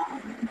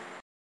alam.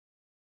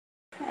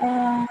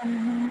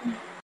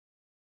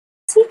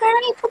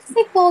 Parang it looks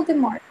like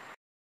Voldemort.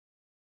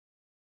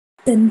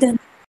 Dun.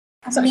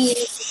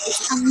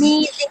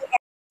 Amazing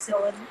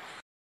episode.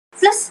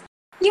 Plus,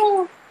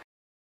 it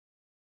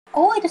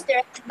was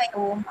directed by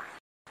Oma.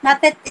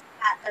 Not that it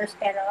matters,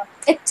 pero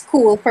it's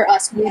cool for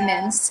us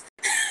women.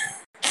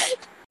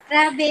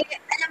 Grabe.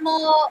 Alam mo,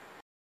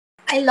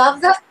 I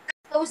love the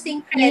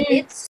closing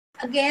credits.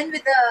 Again,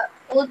 with the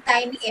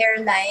old-time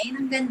airline.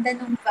 Ang ganda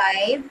ng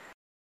vibe.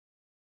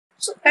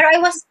 Pero I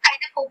was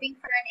kind of hoping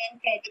for an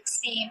end credits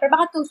scene. Pero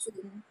baka too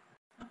soon.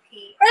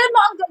 Okay. Pero alam mo,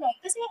 ang galing.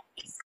 Kasi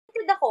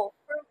excited ako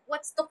for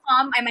what's to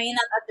come. I may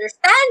not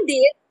understand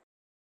it.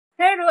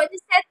 Pero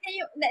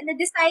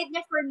na-decide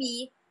niya for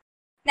me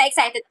na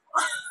excited ako.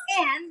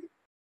 And,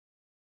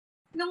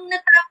 nung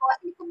natapos,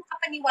 hindi ko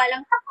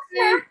makapaniwalang tapos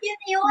na.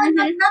 Yun.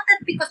 Not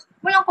that because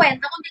walang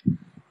kwenta. Kundi,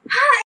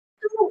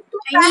 too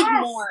I need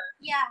fast. more.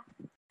 Yeah.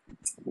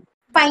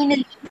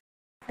 Finally,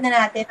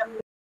 natin ang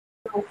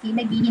Loki,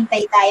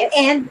 naghihintay tayo.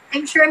 And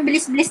I'm sure ang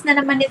bilis-bilis na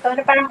naman nito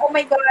na parang, oh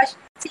my gosh,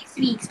 6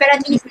 weeks. Pero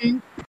at least,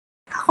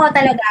 ako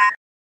talaga,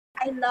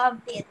 I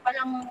loved it.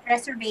 Walang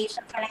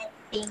reservation, walang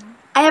anything.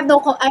 I have no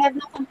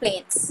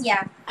complaints.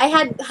 Yeah. I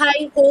had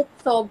high hope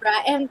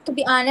sobra. And to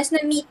be honest,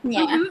 na-meet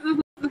niya.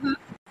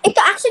 Ito,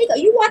 actually,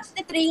 you watched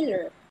the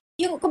trailer.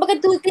 Yung, kumbaga,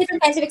 2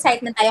 different kinds of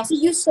excitement tayo.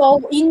 So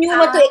you knew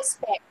what to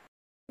expect.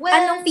 Well,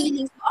 Anong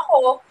feelings mo? Ako,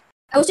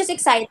 I was just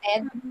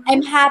excited.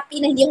 I'm happy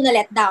na hindi ako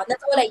na-let down.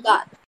 That's all I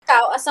got.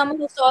 Ikaw, as someone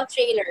who saw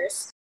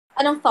trailers,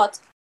 anong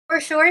thoughts?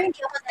 For sure, hindi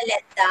ako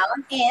na-let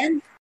down.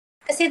 And,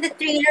 kasi the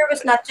trailer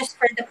was not just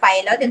for the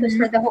pilot, it was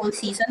for the whole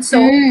season.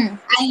 So,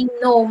 I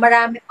know,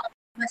 marami pang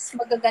mas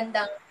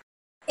magagandang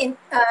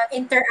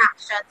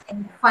interactions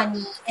and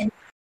funny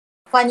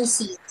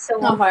scenes.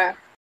 So, Okay.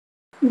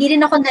 hindi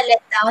rin ako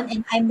na-let down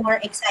and I'm more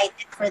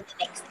excited for the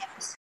next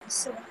episode.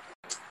 So,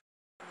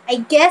 I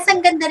guess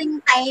ang ganda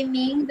rin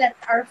timing that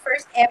our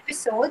first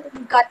episode,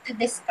 we got to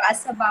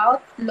discuss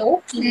about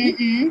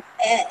Loki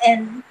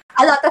and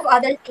a lot of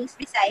other things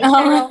besides.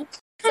 Pero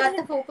we got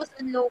to focus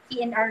on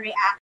Loki and our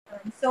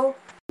reaction. So,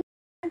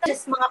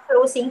 just mga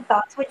closing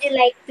thoughts.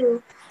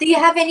 Do you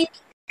have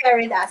anything to share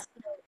with us?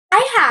 I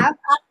have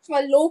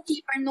actual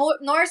Loki or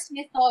Norse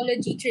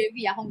mythology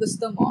trivia kung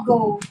gusto mo.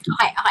 Go.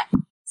 Okay.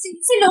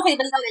 Si Loki,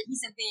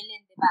 he's a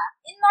villain, di ba?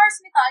 In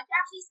Norse mythology,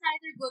 actually, he's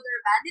neither good or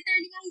bad.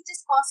 Literally, he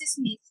just causes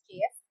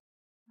mischief.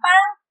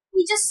 Parang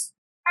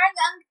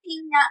ang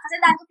thing niya, kasi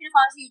dahil ko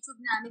pinafollow sa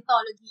YouTube na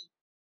mythology.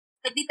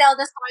 Like, they tell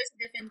the stories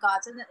of different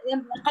gods. And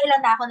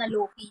kailan na ako na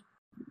Loki.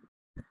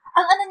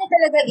 Ang ano niya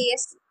talaga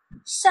is,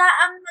 siya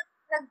ang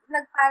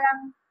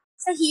parang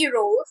sa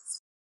heroes,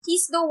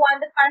 he's the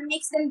one that parang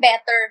makes them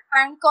better.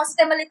 Parang causes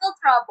them a little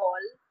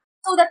trouble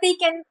so that they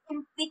can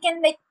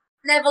like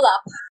level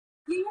up.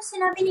 Yun yung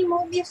sinabi ni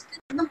Mobius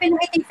nung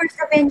pinakita yung first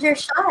Avenger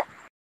shot.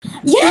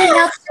 Yeah! It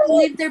helps them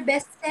live their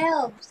best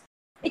selves.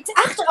 It's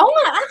actually, oh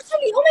my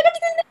God,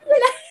 tignan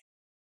na.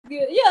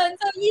 Yun,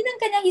 so yun ang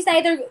kanyang, he's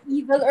either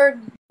evil or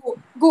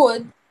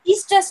good.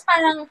 He's just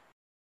parang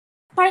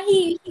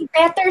he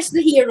betters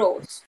the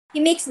heroes.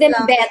 He makes them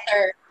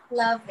better.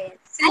 Love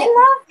it. I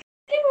love it.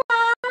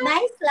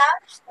 Nice love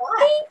shot.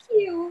 Thank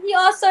you. He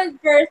also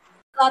birthed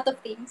a lot of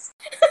things.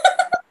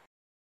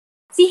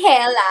 Si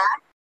Hela,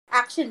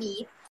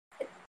 actually,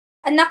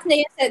 anak na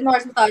yun sa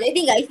Norse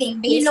mythology. I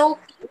think based,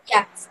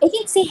 yeah. I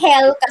think si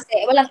Hel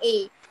kasi, walang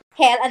A.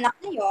 Hel, anak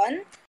na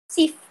yun.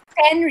 Si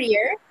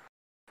Fenrir,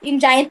 yung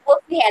giant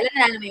wolf ni Hela,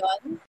 nalala mo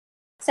yun?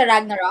 Sa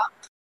Ragnarok.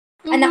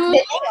 Anak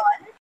din na yun.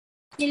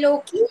 Si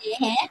Loki.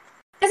 Yeah.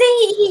 Kasi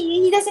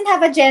he doesn't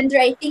have a gender,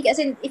 I think.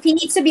 As in, if he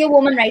needs to be a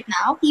woman right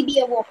now, he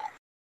be a woman.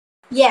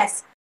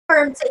 Yes.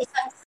 Confirmed sa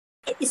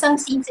isang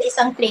scene sa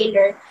isang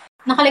trailer,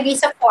 nakalagay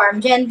sa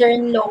form, gender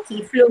in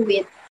Loki,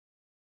 fluid.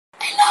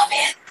 I love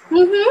it. I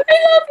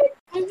love it.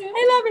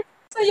 I love it.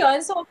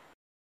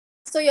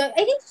 So yun.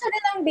 I think siya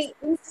rin ang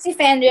si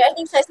Fenrir. I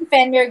think siya si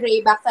Fenrir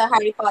Greyback sa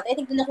Harry Potter. I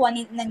think nakuha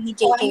ni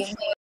JK yun.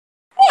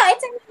 Yeah,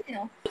 it's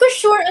Hindi ko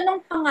sure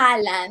anong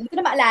pangalan. Hindi ko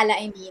na maalala,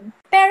 I mean.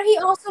 Pero he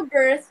also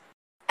birthed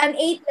an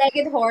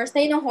 8-legged horse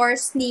na yun ang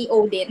horse ni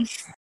Odin.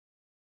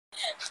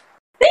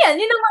 Ayan,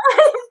 yun ang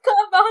maalam ko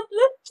about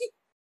Loki.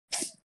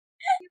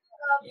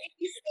 If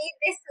you stayed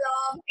this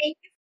long, thank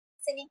you for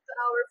listening to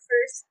our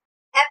first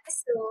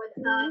episode,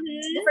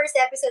 the first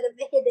episode of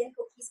the Hidden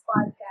Cookies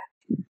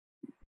podcast.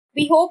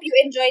 We hope you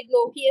enjoyed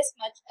Loki as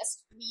much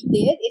as we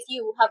did, if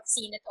you have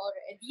seen it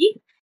already.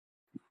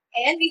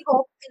 And we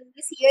hope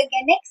to see you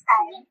again next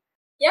time.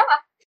 Yeah.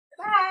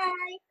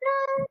 Bye!